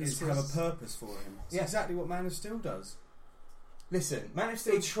story cheese is to have a first. purpose for him. It's Yeah. exactly what Man of Steel does. Listen, Man of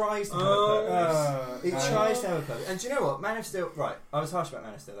Steel tries to have Oh, a purpose. It no. tries to have a purpose. And do you know what? Man of Steel... Right, I was harsh about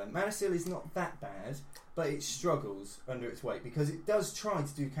Man of Steel then. Man of Steel is not that bad, but it struggles under its weight because it does try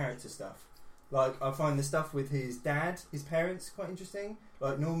to do character stuff. Like, I find the stuff with his dad, his parents, quite interesting.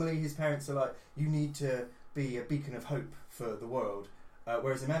 Like, normally his parents are like, you need to be a beacon of hope for the world.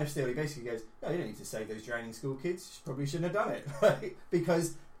 Whereas in Man of Steel, he basically goes, no, you don't need to save those drowning school kids. You probably shouldn't have done it. Right?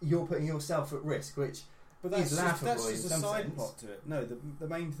 Because you're putting yourself at risk, which... But He's that's just, laughable in a some side sense. plot to it. No, the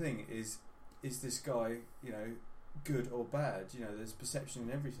main thing is this guy, you know, good or bad? You know, there's perception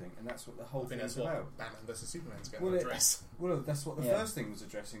in everything, and that's what the whole I think thing that's is what about. Batman vs Superman's going Well, to it- address. Well, that's what the Yeah. first thing was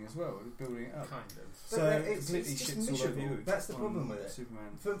addressing as well, building it up. Kind of. But So it's completely just shits all over miserable. you. That's the on problem with it.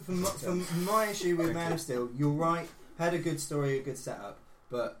 Superman. For my issue with Man of Steel, you're right, had a good story, a good setup,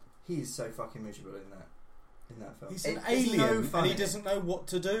 but he is so fucking miserable in that film. He's an There's alien, no and fun he in it. doesn't know what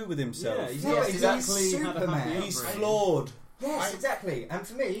to do with himself. Yeah, he's Yeah, not he's exactly had a Superman. happy He's upbringing. flawed. Yes, exactly. And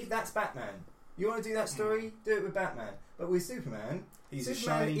for me, that's Batman. You want to do that story? Do it with Batman. But with Superman, He's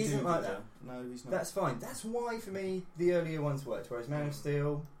Superman a shiny isn't dude. like that. No, he's not. that's fine. That's why, for me, the earlier ones worked. Whereas Man of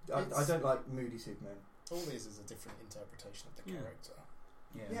Steel, I It's- don't like moody Superman. All these is a different interpretation of the Yeah. character.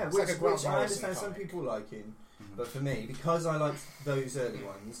 Yeah, It's which, like a Grant which I Morrison understand some comic. people liking. Mhm. But for me, because I liked those early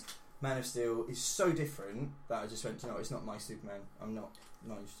ones, Man of Steel is so different that I just went, you know, it's not my Superman. I'm not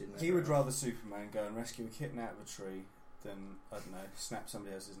interested in that. He would rather Superman go and rescue a kitten out of a tree than, I don't know, snap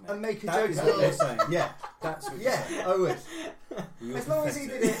somebody else's neck. and make a That joke is out what of they're it. saying. Yeah, That's what you're yeah, saying. I would. You're As long as he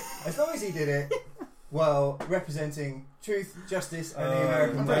did pathetic. it, as long as he did it, while representing truth, justice, and the Oh,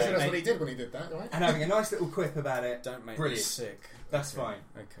 American I'm Right. pretty sure way, that's what he did when he did that, right? and having a nice little quip about it. Don't make Brilliant. me sick. That's fine.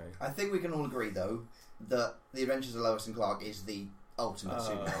 Okay. I think we can all agree, though, that The Adventures of Lois and Clark is the ultimate Oh.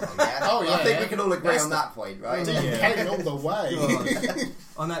 superhero. Yeah? Oh, yeah, I think yeah. we can all agree That's on that point, right? DK all the way. God.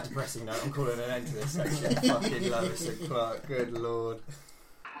 On that depressing note, I'm calling an end to this section. Fucking Lois and Clark. Good lord.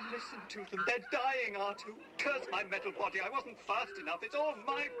 Listen to them. They're dying, R2. Curse my metal body. I wasn't fast enough. It's all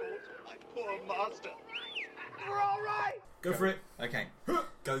my fault. My poor master. We're all right. Go for it. Okay.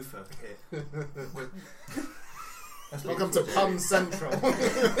 Go for it. Welcome to Pun Central.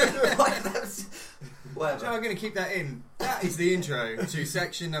 Whatever. So I'm going to keep that in. That is the intro to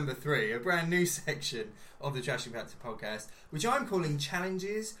section number 3, a brand new section of the Trashing Banter podcast, which I'm calling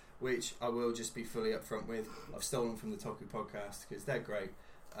Challenges, which I will just be fully upfront with. I've stolen from the Toku podcast because they're great.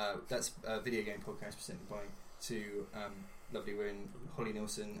 That's a video game podcast presented by two lovely women, Holly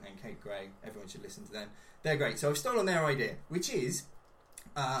Nielsen and Kate Gray. Everyone should listen to them. They're great. So I've stolen their idea, which is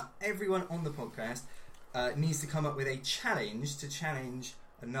everyone on the podcast needs to come up with a challenge to challenge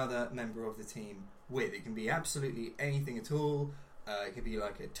another member of the team with. It can be absolutely anything at all. It can be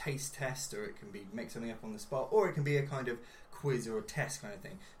like a taste test, or it can be make something up on the spot, or it can be a kind of quiz or a test kind of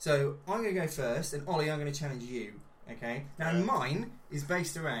thing. So I'm going to go first, and Ollie, I'm going to challenge you. Okay? Now mine is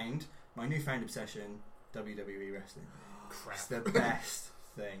based around my newfound obsession, WWE wrestling. Crap. It's the best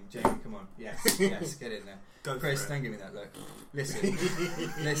thing. Jamie, come on. Yes, yes, get in there. Go Chris, for it. don't give me that look. Listen,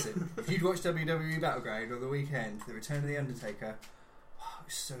 listen. If you'd watched WWE Battleground on the weekend, The Return of the Undertaker, oh, it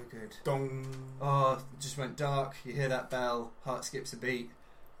was so good. Dong. Oh, it just went dark. You hear that bell, heart skips a beat.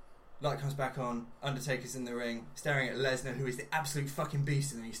 Light comes back on. Undertaker's in the ring, staring at Lesnar, who is the absolute fucking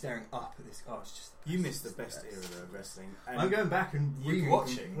beast, and then he's staring up at this. Oh, it's just. You missed the best era of wrestling. And I'm going back and you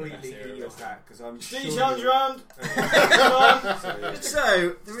rewatching. completely in your hat because I'm Steve sure John's you're- round. So the Just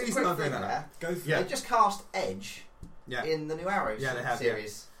a reason quick I've thing done that, there. Go for Yeah. They just cast Edge yeah, in the new Arrow Yeah, they have,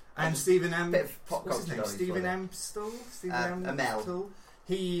 series. and Stephen M. Bit of pop What's his culture name? knowledge Stephen for M. Stoll? Stephen Amell. Stoll?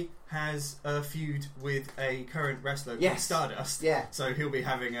 He has a feud with a current wrestler called Yes. Stardust. Yeah. So he'll be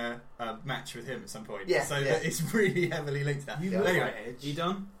having a match with him at some point. Yeah, So yeah. that it's really heavily linked to that. You Yeah. look Anyway, like Edge. You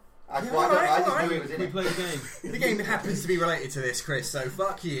done? I, Yeah, well, I, don't- I just alright. knew he was in We it. play the game. the game happens to be related to this, Chris, so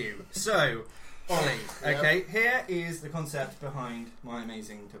fuck you. So, Ollie, okay, here is the concept behind my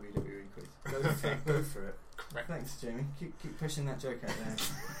amazing WWE quiz. Go for it. Thanks, Jamie. Keep pushing that joke out there.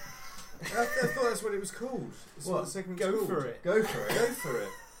 I thought that's what it was called. It's What? the segment's Go called. for it. Go for it. Go for it.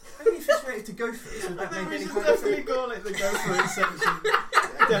 How many fish ready to go for it? Would I that think make we any should kind of definitely sense? call it the go for it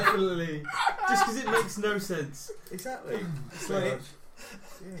section. Definitely. Just because it makes no sense. Exactly. It's like,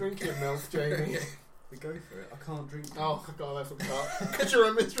 Drink your milk, Jamie. We go for it. I can't drink. Oh, God, I forgot. Because you're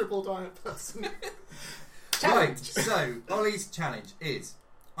a miserable diet person. Right, so Ollie's challenge is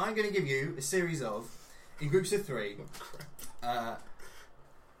I'm going to give you a series of, in groups of 3,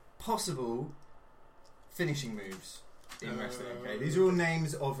 possible finishing moves in wrestling. Okay, these are all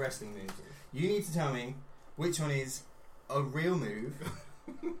names of wrestling moves. You need to tell me which one is a real move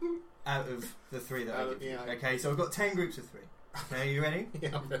out of the 3 that I give you. Yeah. Okay, so I've got 10 groups of 3. Okay, are you ready? Yeah,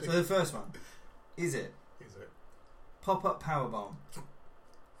 I'm ready. So the first one, is it Is it? pop-up powerbomb,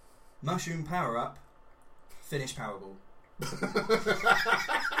 mushroom power-up, finish powerball?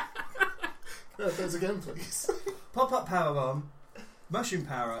 Those again, please. Pop-up powerbomb, mushroom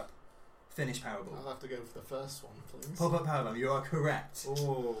power-up, finish I'll powerball. have to go for the first one, please. Pop-up powerbomb, you are correct.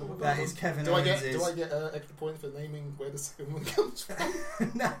 Oh. That is Kevin Do I Owens' get extra points for naming where the second one comes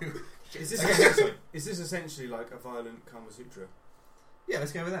from? no. Is this, Okay, next one. is this essentially like a violent Kama Sutra? Yeah,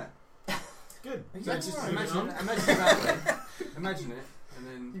 let's go with that. good. Yeah, Just right. imagine it that way. Imagine it, and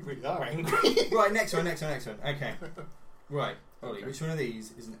then You really are angry. Right, next one. Okay. Right, Ollie, which one of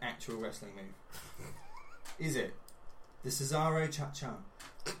these is an actual wrestling move? Is it the Cesaro Cha-Cha?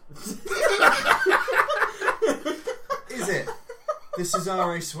 Is it the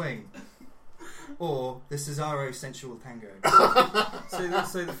Cesaro Swing? Or the Cesaro Sensual Tango?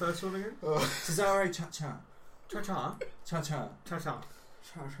 Say the first one again. Cesaro Cha-Cha. Cha-cha. Cha-Cha. Cha-cha.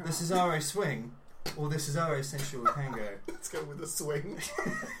 The Cesaro Swing or the Cesaro Sensual Tango? Let's go with the swing.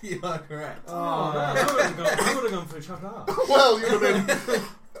 You are correct. Oh, man, I would have gone for a cha-cha. Well, you would have been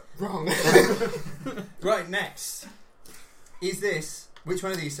wrong. Right, next. Is this, which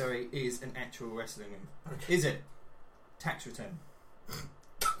one of these, sorry, is an actual wrestling move? Okay. Is it tax return?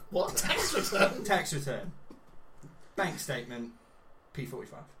 What? Tax return? Tax return. Bank statement.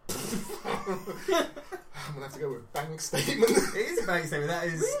 P45. I'm gonna have to go with bank statement. It is a bank statement. That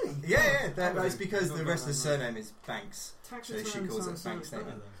is. Yeah. That's because the wrestler's surname is Banks. Tax So she return calls it sounds bank so much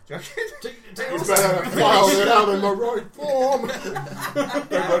statement. better, Do you reckon? You better file it out in the right form.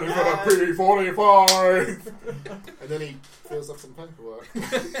 Get ready for the P45. And then he fills up some paperwork.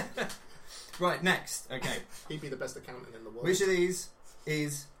 Right, next. Okay. He'd be the best accountant in the world. Which of these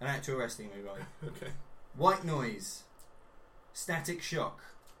is an actual wrestling move? Ollie? Okay. White noise, static shock,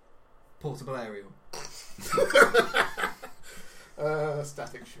 portable aerial.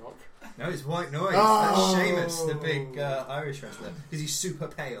 Static shock. No, it's white noise. Oh. That's Sheamus, the big Irish wrestler, because he's super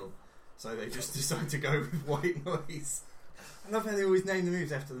pale. So they just decide to go with white noise. I love how they always name the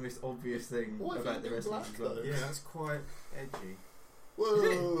moves after the most obvious thing What if about you the do wrestling. black, as well. though? Yeah, that's quite edgy.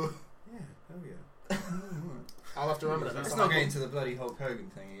 Whoa. Yeah, hell yeah. I'll have to remember that. Let's next not time. get into the bloody Hulk Hogan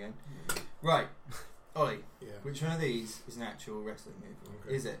thing again. Right, Ollie, Yeah. which one of these is an actual wrestling move?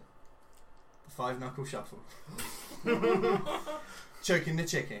 Okay. Is it the 5-knuckle shuffle, choking the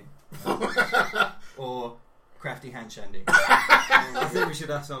chicken, or crafty hand shanding? I think we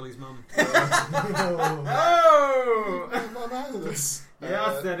should ask Ollie's mum. Oh! Yeah,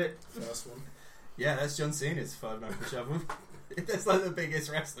 I said it. First one. Yeah, that's John Cena's 5-knuckle shuffle. That's like the biggest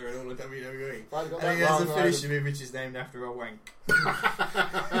wrestler in all of WWE. I got And he that has a wrong, finisher move which is named after a wank.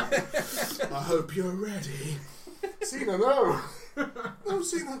 I hope you're ready. Cena, no! No,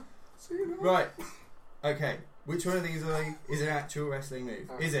 Cena! Cena! Right. Okay. Which one of these is an actual wrestling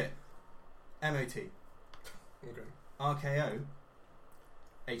move? Okay. Is it MOT, Okay. RKO,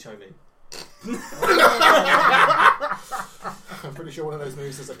 HIV? I'm pretty sure one of those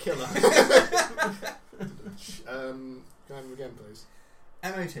moves is a killer. Can I have them again, please?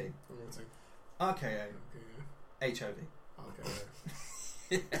 MOT, I'm going to say. RKO, Okay. HIV.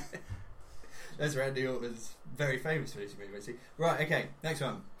 Okay. That's Randy Orton's very famous finishing move, actually. Right, okay, next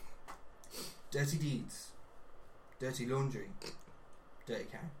one. Dirty deeds, dirty laundry, dirty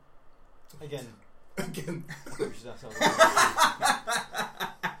cow. Again. Again. We should ask Ollie.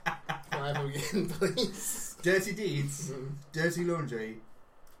 Can I have them again, please? Dirty deeds, dirty laundry,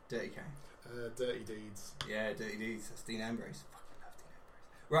 dirty cow. Dirty deeds. Yeah, dirty deeds. That's Dean Ambrose. Fucking love Dean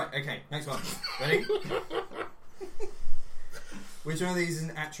Ambrose. Right, okay, next one. Ready? Which one of these is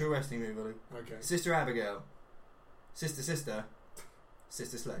an actual wrestling move, Ollie? Okay. Sister Abigail, Sister Sister,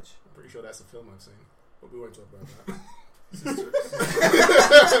 Sister Sledge. I'm pretty sure that's a film I've seen, but we won't talk about that.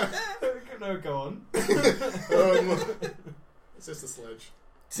 No, go on. Sister Sledge.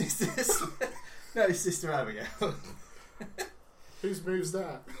 Sister Sledge. No, it's Sister Abigail. Whose move's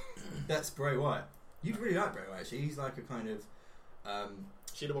that? That's Bray Wyatt. You'd really like Bray Wyatt, actually. He's like a kind of...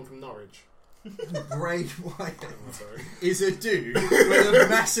 She the one from Norwich. Bray Wyatt Oh, sorry. is a dude with a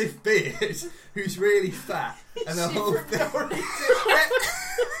massive beard who's really fat and the whole thing.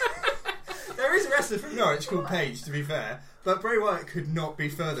 There is a wrestler from Norwich called Paige, to be fair, but Bray Wyatt could not be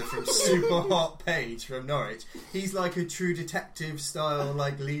further from super hot Paige from Norwich. He's like a true detective style,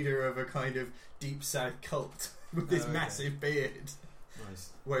 like leader of a kind of deep south cult with this okay. massive beard. Nice.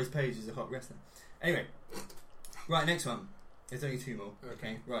 Whereas Paige is a hot wrestler. Anyway, right, next one. There's only two more.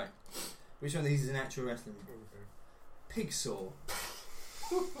 Okay, right. Which one of these is an actual wrestling move? Pig saw,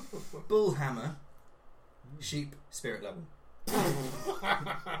 bull hammer, sheep spirit level.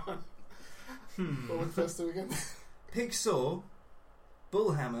 What were the first two again? Pig saw,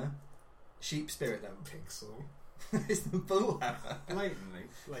 bull hammer, sheep spirit level. Pig saw. It's the bull hammer. Blatantly.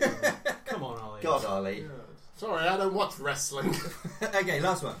 Come on, Ollie. God, Ollie. Sorry, I don't watch wrestling. Okay,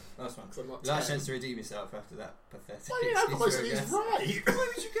 last one. Last one. 'Cause I'm not Last 10. chance to redeem yourself after that pathetic. Well, yeah, I've got most of excuse these for a right. guess. Why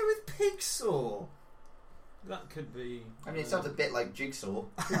would you go with pig saw? That could be. I mean, it sounds a bit like Jigsaw.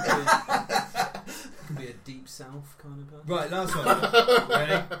 Could be a deep south kind of person. Right, last one.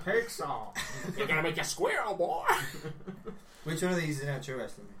 Ready? Pixar. You're gonna make a squirrel, boy. Which one of these is an actual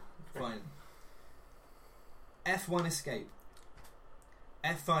wrestling move? Fine. F1 escape,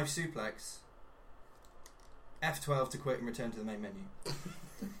 F5 suplex, F12 to quit and return to the main menu.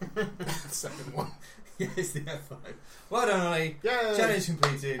 Second one. Yes, the F5. Well done, Ollie. Yay! Challenge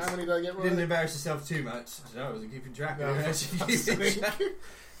completed. How many did I get right? Didn't embarrass yourself too much. I don't know, I wasn't keeping track. No, of it.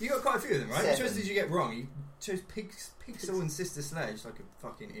 You got quite a few of them, right? Which 7. ones did you get wrong? You chose Pig Saw and Sister Sledge, like a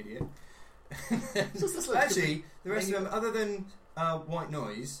fucking idiot. Sister Sledge Actually, the rest of them, other than White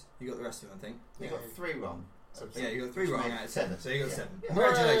Noise, you got the rest of them, I think. You got 3 wrong. So Yeah, you got 3 Which wrong made out of 7. 7. So you got Yeah. 7. Yeah.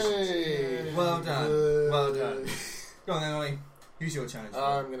 Congratulations. Hooray! Well done. Well done. Go on then, Ollie. Who's your challenge?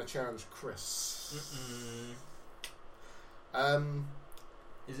 I'm going to challenge Chris. Is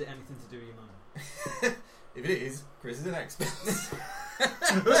it anything to do with your mum? If it is, Chris is an expert.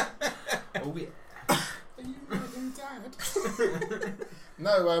 Oh yeah. Are you really dad?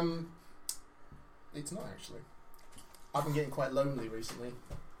 No, it's not actually. I've been getting quite lonely recently.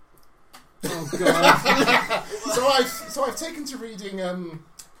 Oh god. So I've taken to reading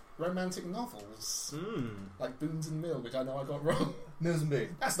romantic novels like Boons and Mill, which I know I got wrong. Mills and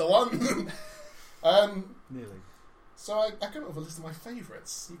Boone. That's the one. Nearly. So I come up with a list of my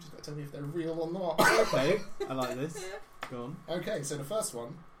favourites. You've just got to tell me if they're real or not. Okay, I like this. Go on. Okay, so the first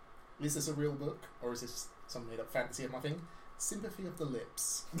one, is this a real book or is this some made up fantasy of my thing? Sympathy of the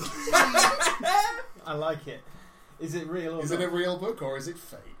Lips. I like it. Is it real or Is not? it a real book or is it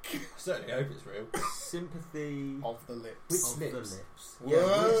fake? I certainly hope it's real. Sympathy Of the Lips. Which of lips? the lips.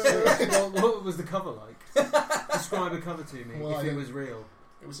 Whoa. Yeah, what was the cover like? Describe a cover to me Well, if I it don't- was real.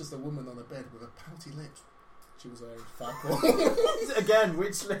 It was just a woman on a bed with a pouty lip. She was wearing fat. Again,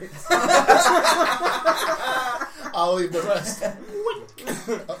 which lips? I'll leave the rest.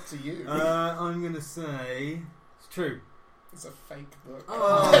 Up to you. I'm going to say it's true. It's a fake book.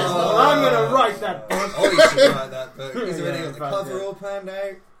 Oh, well, I'm going to write that book. Ollie should write that book. Is there Yeah, anything on the right, cover yeah. all planned out?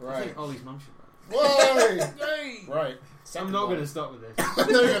 I Right. think Ollie's mum should write it. Whoa! Right. I'm Second not one. going to stop with this.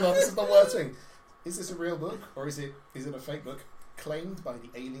 No, you're not. This is the worst thing. Is this a real book or is it a fake book claimed by the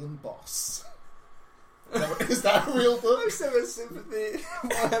alien boss? Is that a real book? I'm so much sympathy.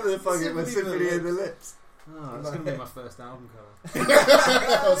 Whatever the fuck it was, Sympathy of the Lips. Oh, it's going to be my first album cover.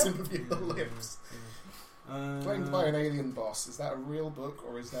 Oh, Sympathy of the Lips. Claimed by an Yeah. alien boss. Is that a real book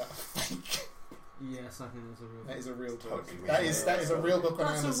or is that a fake? Yes, I think that's a real That is a real book. Totally real. That is a real book on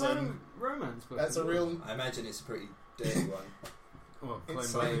That's Amazon. a romance book. That's a isn't it? real. I imagine it's a pretty dirty one. Well, It's claimed by the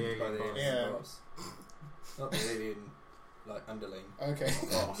Signed by alien the boss. Yeah. alien boss. Not the alien, like, underling. Okay.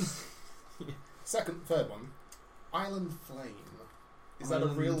 Boss. Third one. Island Flame. Is that a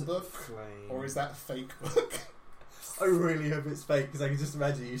real Island book Flame. or is that a fake book? I really hope it's fake because I can just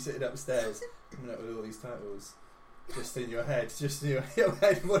imagine you sitting upstairs coming up with all these titles just in your head, your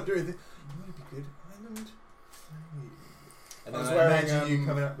head wondering, would it be good? Island Flame. And I then was I wearing, imagine you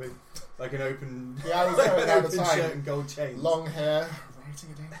coming up with like an open, Yeah, I was like wearing an at the open time. shirt and gold chains. Long hair. Writing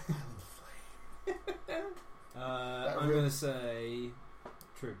it down. Island Flame. I'm real- going to say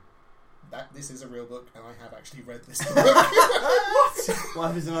true. This is a real book, and I have actually read this book. What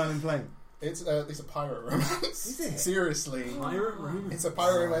happens in Island Flame? It's a pirate romance. Is it? Seriously. Pirate romance. It's a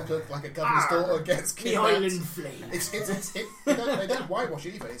pirate romance book, like a governor's daughter gets The kidnapped. Island Flame. They don't whitewash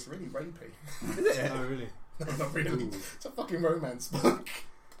either. It's really rapey. Is it? Oh, really? No, not really. Ooh. It's a fucking romance book.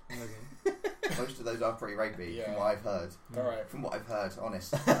 Okay. Most of those are pretty rapey, Yeah. from what I've heard. Alright. From what I've heard,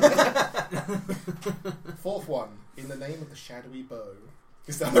 honest. Fourth one. In the Name of the Shadowy Bow.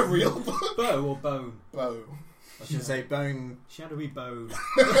 Is that a real book? Bow or bone? Bow. I should say bone. Shadowy bone.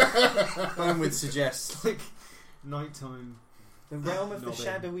 Bone would suggest Like nighttime. the realm of the Nobbin.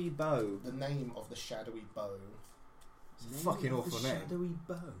 shadowy bow. The Name of the Shadowy Bow. It's a fucking awful The name. Shadowy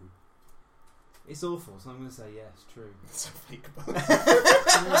bow. It's awful, so I'm going to say yes, true. It's a fake book.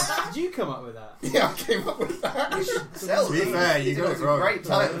 Did you come up with that? Yeah, I came up with that. You should sell To be these. fair, you You've got got it some wrong. great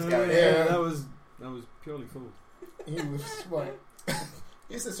titles going. Yeah. that was purely false. You was right.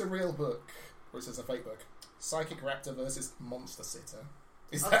 Is this a real book or is this a fake book? Psychic Raptor versus Monster Sitter.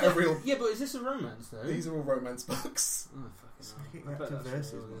 Is that a real? Yeah, but is this a romance though? These are all romance books. Oh fucking Psychic hell. I bet Raptor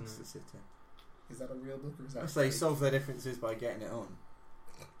that's real, versus isn't Monster it? City. Is that a real book or is that? Unless they fake? solve their differences by getting it on.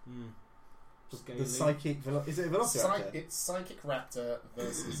 Just The Gaelic. psychic is it a Velociraptor? It's Psychic Raptor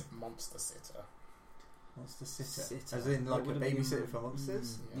versus Monster Sitter. Monster Sitter. Sitter. As in like It a would've been- babysitter for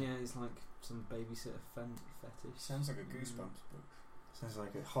monsters? Yeah. Yeah, it's like some babysitter fetish. Sounds like a Goosebumps book. Sounds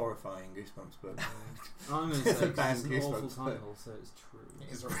like a horrifying Goosebumps book. I'm going to say 'cause Banned it's an awful Goosebumps, title, so it's true.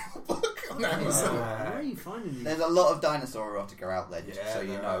 It is a real book on Amazon. Where are you finding these? There's a lot of dinosaur erotica out there, just Yeah, so you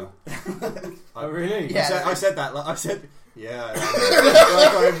there know. Oh really? Yeah. I said that. Like, I said, yeah.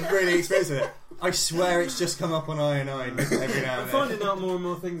 Like I'm really experienced with it. I swear it's just come up on IO9 every now I'm and then. finding out more and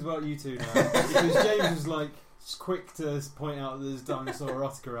more things about you two now. Because James was like quick to point out that there's dinosaur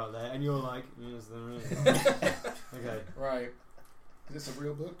erotica out there, and you're like, yes, there is. Okay. Right. Is this a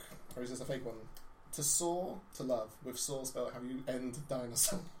real book or is this a fake one? To Soar to Love with Soar spelled how you end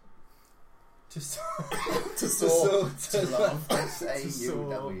dinosaur. Just To Soar to to Love.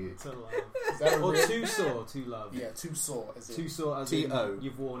 S-A-U-W. To love. Is that a Or real? to soar, to love. Yeah, to Soar as in. To soar as T-O. in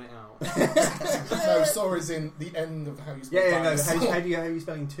you've worn it out. No, Soar is in the end of how you spell yeah. No. dinosaur. How are you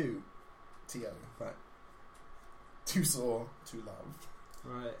spelling two? T-O. Right. To Soar to Love.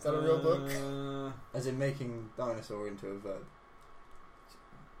 Right. Is that a real book? As in making dinosaur into a verb.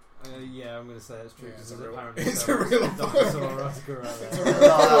 Yeah, I'm going to say it's true Yeah, because it's a there's real- apparently it's a some real dinosaur book. erotica out It's a there.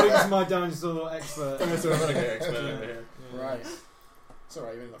 real According to my dinosaur expert. Dinosaur erotica expert Yeah. over here. Yeah. Right. It's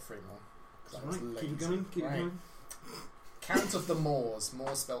alright, you've only got 3 more. 'Cause I was Right, late. keep it going, keep Right. it going. Count of the Moors.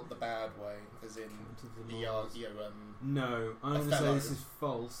 Moor spelt the bad way, as in Count of the E-R, Moors. No, I'm going to say Othello. this is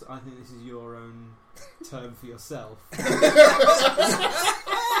false. I think this is your own term for yourself.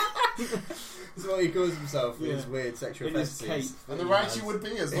 This is what you calls himself his Yeah. weird sexual In his fantasies. cape. And that the he right has. you would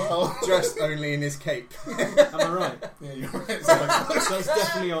be as well. Dressed only in his cape. Am I right? Yeah, you're right. It's like, That's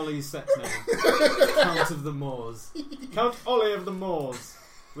definitely Ollie's sex name. Count of the Moors. Count Ollie of the Moors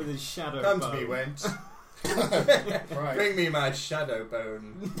with his shadow. Come to bow. me, wench. right. Bring me my shadow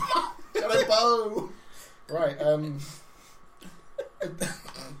bone. Shadow bow. Right.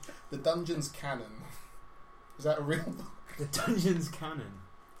 The Dungeons Canon. Is that a real book? The Dungeons Canon.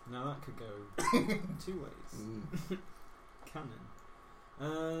 Now that could go 2 ways. Canon.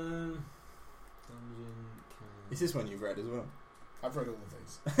 Dungeon Canon. Is this one you've read as well? I've read all of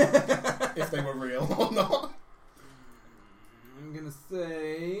these. If they were real or not. I'm gonna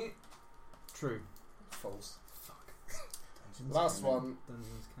say true. False. Fuck. Last one.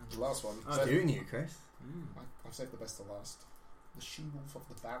 Dungeons Canon. Last one. Oh, So- Who knew, Chris? I've saved the best to last. The She-Wolf of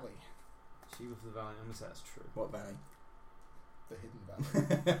the Valley. She of the Valley. I'm gonna say that's true. What valley? The Hidden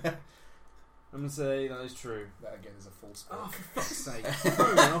Valley. I'm gonna say that is true. That again is a false Oh, book. for fuck's sake!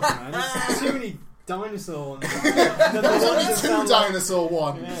 Throw me off, man. There's too many dinosaur ones. And then the There's ones only that two sound like, dinosaur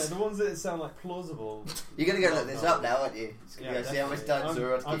ones. yeah, the ones that sound like plausible. You're going to go look this up now, aren't you? It's Yeah, going to go see how much definitely.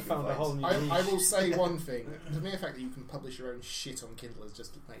 dinosaur I've found a whole new I niche. will say one thing. The mere fact that you can publish your own shit on Kindle has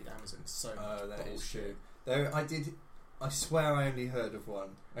just made Amazon so much Oh, that is bullshit. true. Though I swear I only heard of one.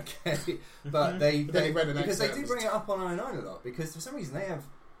 Okay, but they But then you read an because they excerpt. do bring it up on Iron a lot because for some reason they have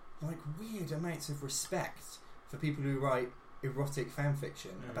like weird amounts of respect for people who write erotic fan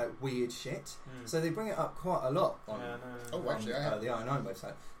fiction about weird shit. So they bring it up quite a lot on, Oh, actually, I on have. the Iron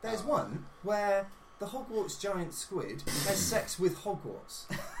website. There's one where the Hogwarts giant squid has sex with Hogwarts.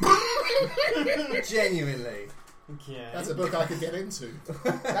 Genuinely. Yeah. That's a book I could get into.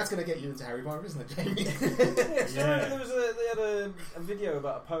 That's going to get you into Harry Potter, isn't it, Jamie? Yeah. They had a video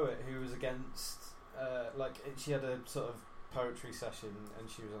about a poet who was against, she had a sort of poetry session and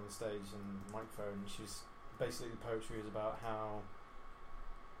she was on the stage and microphone. And she was basically the poetry was about how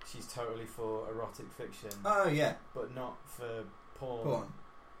she's totally for erotic fiction, Oh yeah, but not for porn. go on.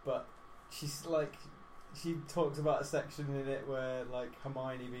 But she's like, she talks about a section in it where like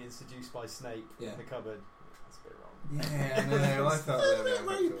Hermione being seduced by Snape Yeah. in the cupboard. That's a bit wrong. Yeah, no, I felt a little bit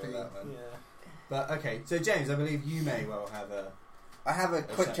uncomfortable with that one. Yeah. But okay, so James, I believe you may well have a. I have a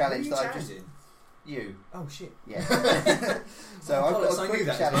quick challenge Who are that you I've just... challenging? You. Oh shit. Yeah. So I've Bollocks, got I a quick knew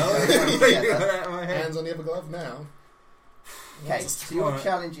that as challenge. well. Hands on the other glove now. Okay, so your Alright.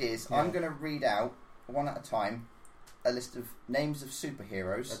 challenge is Yeah. I'm going to read out, one at a time, a list of names of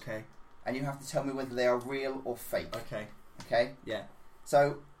superheroes, Okay. and you have to tell me whether they are real or fake. Okay. Okay? Yeah.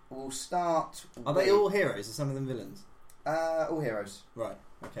 So we'll start Are with... they all heroes? Are some of them villains? all heroes. Right.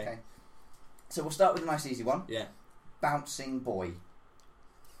 Okay. Okay. So we'll start with a nice easy one. Yeah. Bouncing Boy.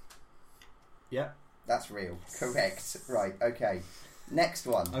 Yeah. That's real. Correct. Right, okay. Next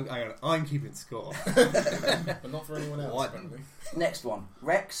one. I'm keeping score. But not for anyone else, What? apparently. Next one.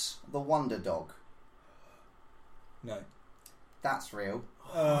 Rex the Wonder Dog. No. That's real.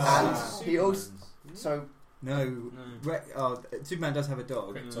 Uh, And he also... So, No. Superman does have a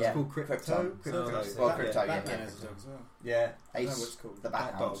dog. Krypton. It's Yeah. called Crypto. Krypton. Crypto. Well, Yeah. Krypto, Batman yeah. has a dog as well. Yeah. I don't know what Ace it's called. the Bat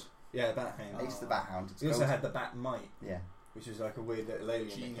dog. Bat-Hound. Yeah, Bat-Hound. Ace the Bat-Hound. It's He also called. had the Bat-Mite, Yeah. which was like a weird little alien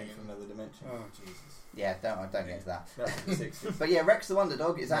that came Genius. from another dimension. Oh Jesus! Yeah, don't get into that. That's in the 60s. But yeah, Rex the Wonder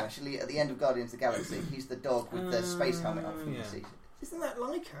Dog is Yeah. actually at the end of Guardians of the Galaxy. He's the dog with the space helmet on from yeah. the sea. Isn't that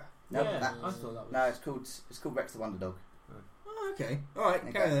Leica? No, yeah, that, I thought that was. no, it's called Rex the Wonder Dog. Oh, okay. Alright,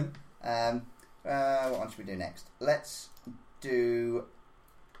 Okay. carry on. What one should we do next? Let's do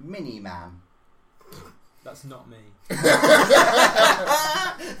Mini Man. That's not me.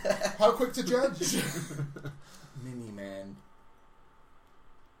 How quick to judge? Mini-Man.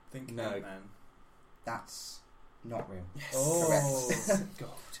 Think No. man. That's not real. Yes. Oh. God.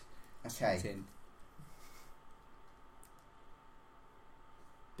 Okay. Tin.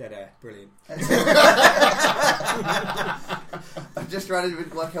 Dead air. Brilliant. I'm just trying to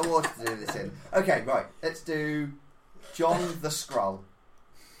work out what to do this in. Okay, right. Let's do John the Skrull.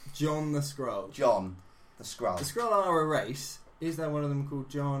 John the Skrull. John the Skrull. The Skrull are a race. Is there one of them called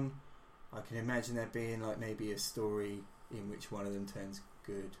John? I can imagine there being like maybe a story in which one of them turns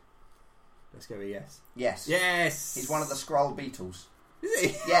good. Let's go with yes. Yes. Yes! He's one of the Skrull Beatles. Is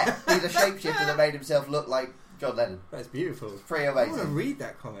he? Yeah, he's a shapeshifter that made himself look like John Lennon. That's beautiful. Pretty I want to amazing. read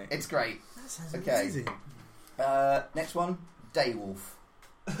that comic. It's great. That sounds Okay. amazing. Next one, Daywolf.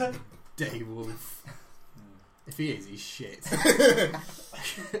 Daywolf. If he is, he's shit.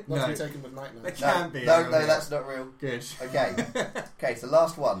 Not No. to be taken with nightmares. That No, can't be. no, that's not real. Good. Okay. Okay, so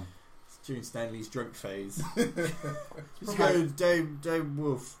last one. It's June Stanley's drunk phase. Let's go, Dave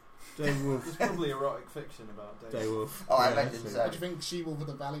Wolf. Joe Wolf. There's probably erotic fiction about Dave. Joe Wolf. Oh, I Yeah, imagine that's so. What do you think She-Wolf of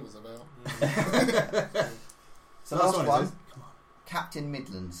the Valley was about? So Last last one, one, is it? Captain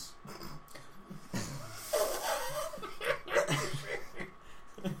Midlands.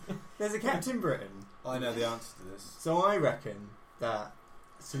 There's a Captain Britain. I know the answer to this. So I reckon that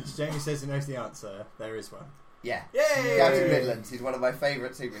since Jamie says he knows the answer, there is one. Yeah. Yay! Captain Midlands. He's one of my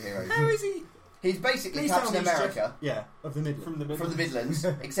favourite superheroes. How is he? He's basically Please tell Captain me he's America Yeah, of the Midlands. From the from the Midlands,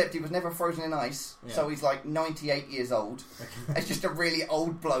 except he was never frozen in ice, Yeah. so he's like 98 years old. It's just a really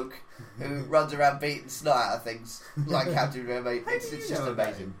old bloke who runs around beating snot out of things like Captain America. How It's do you just know about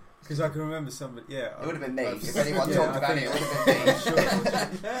amazing. Because I can remember somebody. Yeah, It would have been me. I've- If anyone yeah, talked I about it, think- it would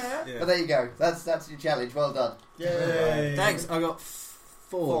have been me. Yeah. But there you go. That's your challenge. Well done. Yay. Thanks, I got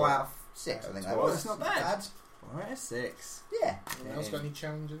 4. 4 out of 6, I think that Oh, was. that's not bad. 4 out of 6. Yeah. Anyone else got any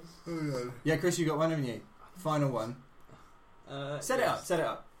challenges? Yeah, Chris, you got one, haven't you? Final one. Set it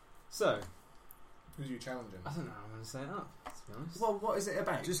up. So, Who's you challenging? I don't know how I'm going to set it up, to be honest. Well, what is it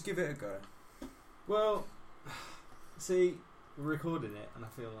about? Just give it a go. Well, see, we're recording it, and I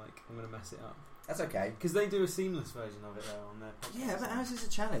feel like I'm going to mess it up. That's okay. Because they do a seamless version of it, though, on their podcast. Yeah, but ours is a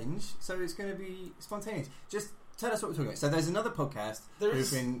challenge, so it's going to be spontaneous. Just tell us what we're talking about. So there's another podcast There who've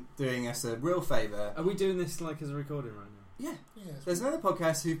is- been doing us a real favour. Are we doing this, like, as a recording right now? Yeah, Yeah, there's another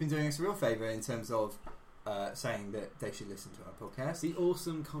podcast who've been doing us a real favour in terms of saying that they should listen to our podcast. The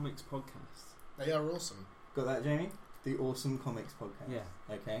Awesome Comics Podcast. they are awesome. Got that, Jamie? The Awesome Comics Podcast. Yeah.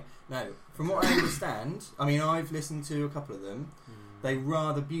 Okay. Now, from what I understand, I mean, I've listened to a couple of them. They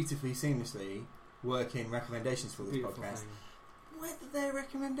rather beautifully, seamlessly work in recommendations for this Beautiful podcast. thing. Whether they're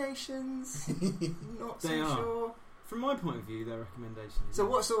recommendations, not They so are. sure. From my point of view, their recommendation is... So,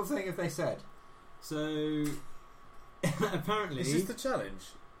 what sort of thing have they said? So, apparently... Is this the challenge?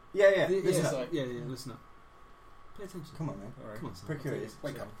 Yeah. Yeah, Listen yeah, up. yeah, listen up. Pay attention. Come on, man. All right. Come on, son. Pretty curious.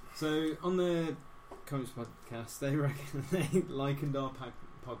 Wake up. So, on the Comics Podcast, they reckon they likened our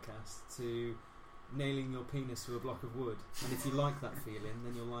podcast to nailing your penis to a block of wood. And if you like that feeling,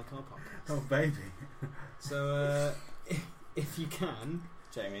 then you'll like our podcast. Oh, baby. So, if you can,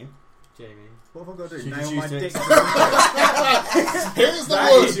 Jamie. What have I got to do? Should you Nail choose my to dick. Here's the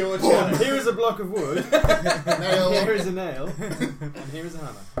That wood. is your challenge. here is a block of wood, Nail. here is a nail, and here is a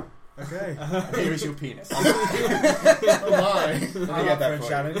hammer. Okay. Here is your penis. Oh my. I get that for a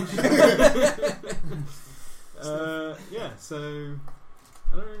challenge. Yeah, so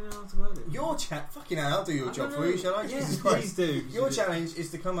I don't really know how to word it. Your fucking hell, I'll do your job for you, shall I? Yes, Jesus please Christ. do. Your challenge is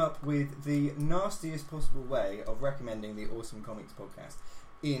to come up with the nastiest possible way of recommending the Awesome Comics Podcast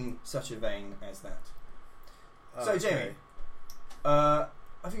in such a vein as that. So, Jamie, have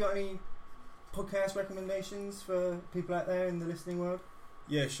you got any podcast recommendations for people out there in the listening world?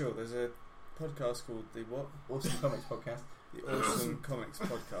 Yeah, sure. There's a podcast called the what? Awesome Comics Podcast. The Awesome Comics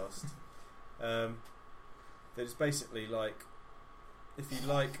Podcast. That is basically like, if you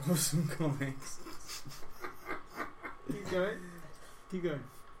like awesome comics, Keep going. Keep going.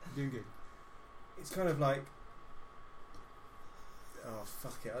 You're doing good. it's kind of like, oh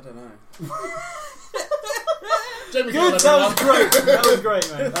fuck it, I don't know. Jamie Good. Gill, That was everyone. great. That was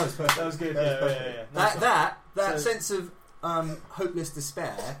great, man. That was perfect. That was good. That was Yeah, perfect. yeah. Nice one. That So- sense of hopeless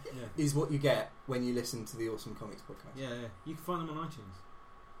despair Yeah. is what you get when you listen to the Awesome Comics Podcast. Yeah. You can find them on iTunes.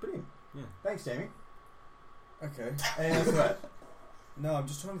 Brilliant. Yeah. Thanks, Jamie. Okay. Anything else to add? No, I'm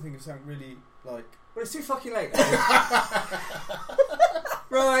just trying to think of something really like. Well, it's too fucking late.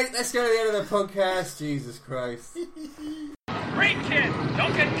 Right, let's go to the end of the podcast. Jesus Christ. Great kid!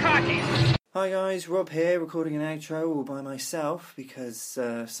 Don't get cocky! Hi guys, Rob here, recording an outro all by myself because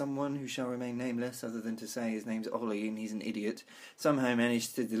someone who shall remain nameless, other than to say his name's Ollie and he's an idiot, somehow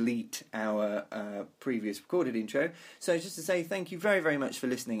managed to delete our previous recorded intro. So just to say thank you very, very much for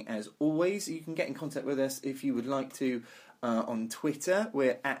listening as always. You can get in contact with us if you would like to on Twitter.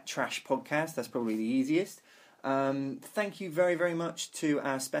 We're at Trash Podcast, that's probably the easiest. Thank you very, very much to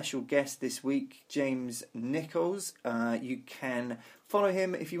our special guest this week, James Nichols. You can follow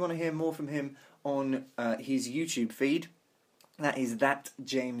him if you want to hear more from him on his YouTube feed. That is That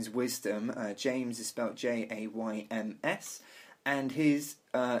James Wisdom. James is spelled Jayms, and his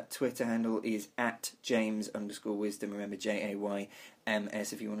Twitter handle is at James_Wisdom. Remember,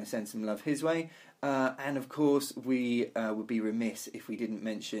 JAYMS if you want to send some love his way. And of course, we would be remiss if we didn't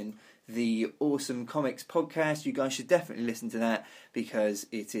mention the Awesome Comics Podcast. You guys should definitely listen to that because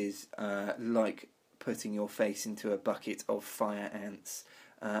it is like putting your face into a bucket of fire ants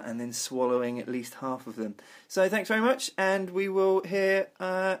and then swallowing at least half of them. So thanks very much, and we will hear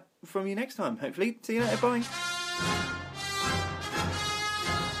from you next time, hopefully. See you later, bye.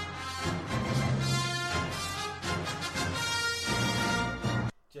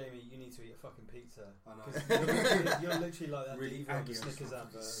 Jamie, to eat a fucking pizza. I know. 'Cause you're literally like that Really diva on the aggy as Snickers fuck.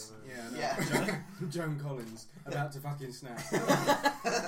 advert. Yeah, no. Yeah. Joan Collins about to fucking snap.